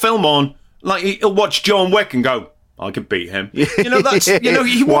will put a film on, like he'll watch John Wick and go, I could beat him. You know, that's, you know,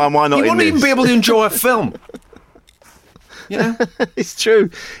 he Why am I not in won't even this? be able to enjoy a film. You know? It's true.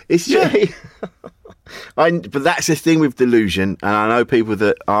 It's true. But that's the thing with delusion, and I know people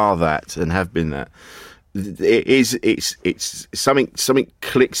that are that and have been that. It's something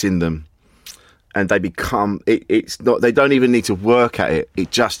clicks in them, and they become. It's not. They don't even need to work at it.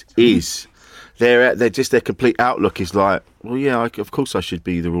 It just is. They're just, their complete outlook is like, well, yeah, of course I should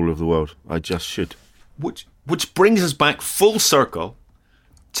be the ruler of the world. I just should. Which brings us back full circle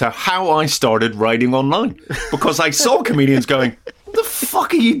to how I started writing online, because I saw comedians going, what the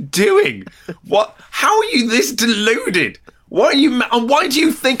fuck are you doing? How are you this deluded? Why do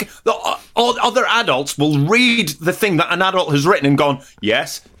you think that other adults will read the thing that an adult has written and gone,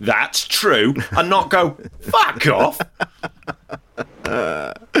 yes, that's true, and not go, fuck off?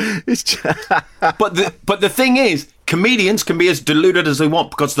 But the thing is, comedians can be as deluded as they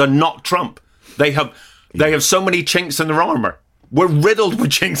want because they're not Trump. They have so many chinks in their armour. We're riddled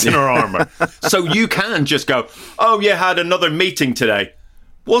with chinks in our armour. So you can just go, oh, you had another meeting today.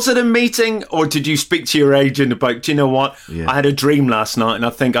 Was it a meeting, or did you speak to your agent about, do you know what? I had a dream last night and I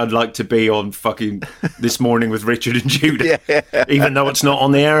think I'd like to be on fucking This Morning with Richard and Judy, even though it's not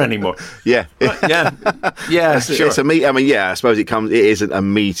on the air anymore. Yeah. Yeah, sure. It's a meet. I mean, I suppose it isn't a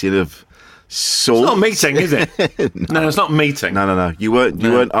meeting of sorts. It's not a meeting, is it? No, it's not a meeting. No. You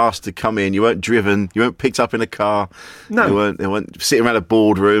weren't asked to come in. You weren't driven. You weren't picked up in a car. No. They weren't sitting around a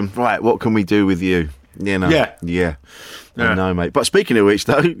boardroom. Right, what can we do with you? You know. Yeah. I know, mate. But speaking of which,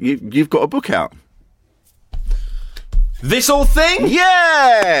 though, you've got a book out. This Old Thing?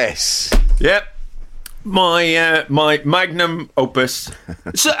 Yes. Yep. My magnum opus.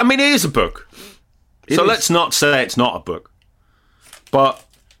 So, I mean, it is a book. Let's not say it's not a book. But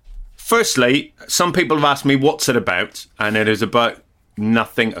firstly, some people have asked me what's it about, and it is about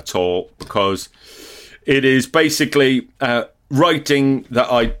nothing at all, because it is basically writing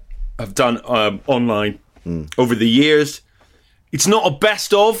that I have done online over the years. It's not a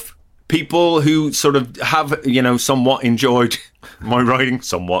best of. People who sort of have, somewhat enjoyed my writing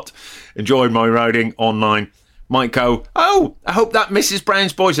online might go, oh, I hope that Mrs.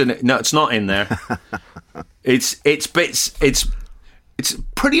 Brown's Boys in it. No, it's not in there. It's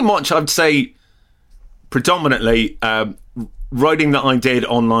pretty much, I'd say, predominantly writing that I did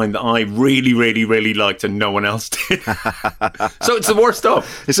online that I really, really, really liked and no one else did. So it's the worst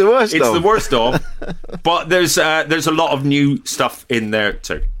of. It's the worst of. But there's a lot of new stuff in there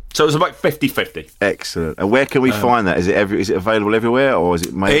too. So it's about 50-50. Excellent. And where can we find that? Is it available everywhere, or is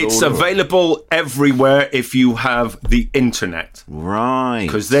it mail? It's available everywhere if you have the internet. Right.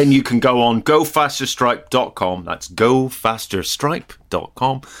 Because then you can go on gofasterstripe.com. That's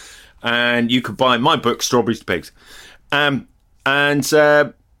gofasterstripe.com. And you could buy my book, Strawberries to Pigs. That's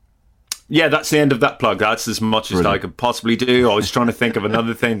the end of that plug. That's as much as I could possibly do. I was trying to think of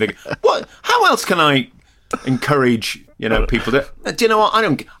another thing. How else can I encourage people to? Do you know what?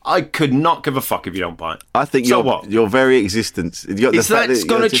 I could not give a fuck if you don't buy it. I think your very existence. Is that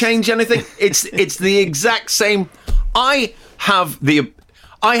going to change anything? It's the exact same. I have the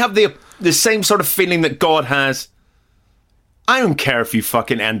same sort of feeling that God has. I don't care if you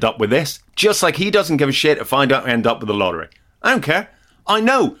fucking end up with this. Just like he doesn't give a shit if I don't end up with the lottery. I don't care. I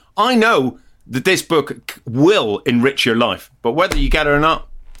know that this book will enrich your life, but whether you get it or not,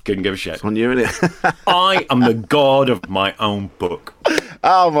 couldn't give a shit. It's on you, innit? I am the god of my own book.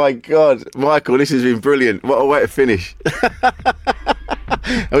 Oh my God, Michael, this has been brilliant. What a way to finish.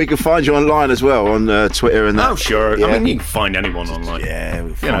 And we can find you online as well on Twitter and that. Oh, sure. Yeah. I mean, you can find anyone online. Yeah,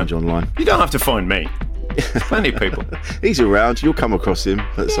 we'll find you online. You don't have to find me. There's plenty of people. He's around. You'll come across him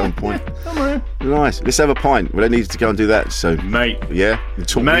at some point. Come on. Nice. Let's have a pint. We don't need to go and do that. So, mate. Yeah.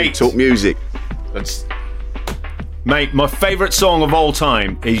 Talk music. Mate, my favourite song of all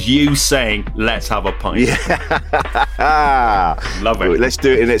time is you saying, let's have a pint. Yeah. Love it. Let's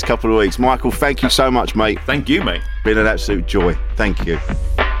do it in the next couple of weeks. Michael, thank you so much, mate. Thank you, mate. Been an absolute joy. Thank you.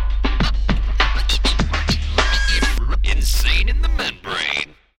 Insane in the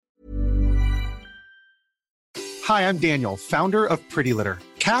Membrane. Hi, I'm Daniel, founder of Pretty Litter.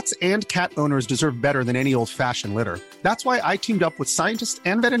 Cats and cat owners deserve better than any old-fashioned litter. That's why I teamed up with scientists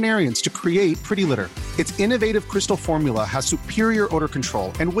and veterinarians to create Pretty Litter. Its innovative crystal formula has superior odor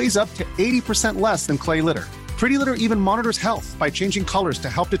control and weighs up to 80% less than clay litter. Pretty Litter even monitors health by changing colors to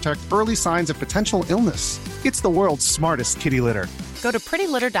help detect early signs of potential illness. It's the world's smartest kitty litter. Go to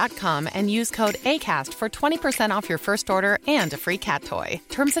prettylitter.com and use code ACAST for 20% off your first order and a free cat toy.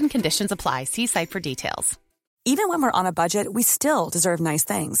 Terms and conditions apply. See site for details. Even when we're on a budget, we still deserve nice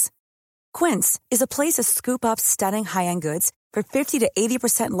things. Quince is a place to scoop up stunning high-end goods for 50 to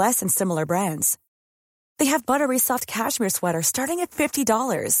 80% less than similar brands. They have buttery soft cashmere sweaters starting at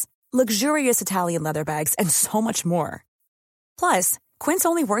 $50, luxurious Italian leather bags, and so much more. Plus, Quince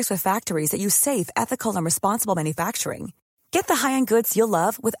only works with factories that use safe, ethical, and responsible manufacturing. Get the high-end goods you'll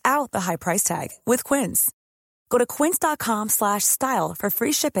love without the high price tag with Quince. Go to quince.com/style for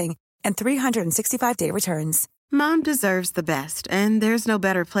free shipping and 365-day returns. Mom deserves the best, and there's no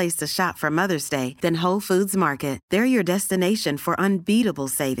better place to shop for Mother's Day than Whole Foods Market. They're your destination for unbeatable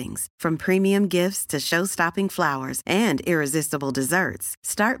savings, from premium gifts to show-stopping flowers and irresistible desserts.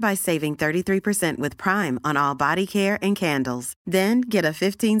 Start by saving 33% with Prime on all body care and candles. Then get a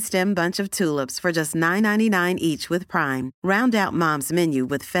 15-stem bunch of tulips for just $9.99 each with Prime. Round out Mom's menu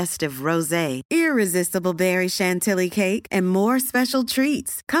with festive rosé, irresistible berry chantilly cake, and more special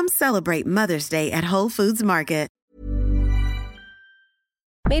treats. Come celebrate Mother's Day at Whole Foods Market.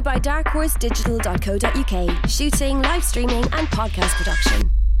 Made by darkhorse digital.co.uk. Shooting, live streaming and podcast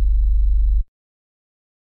production.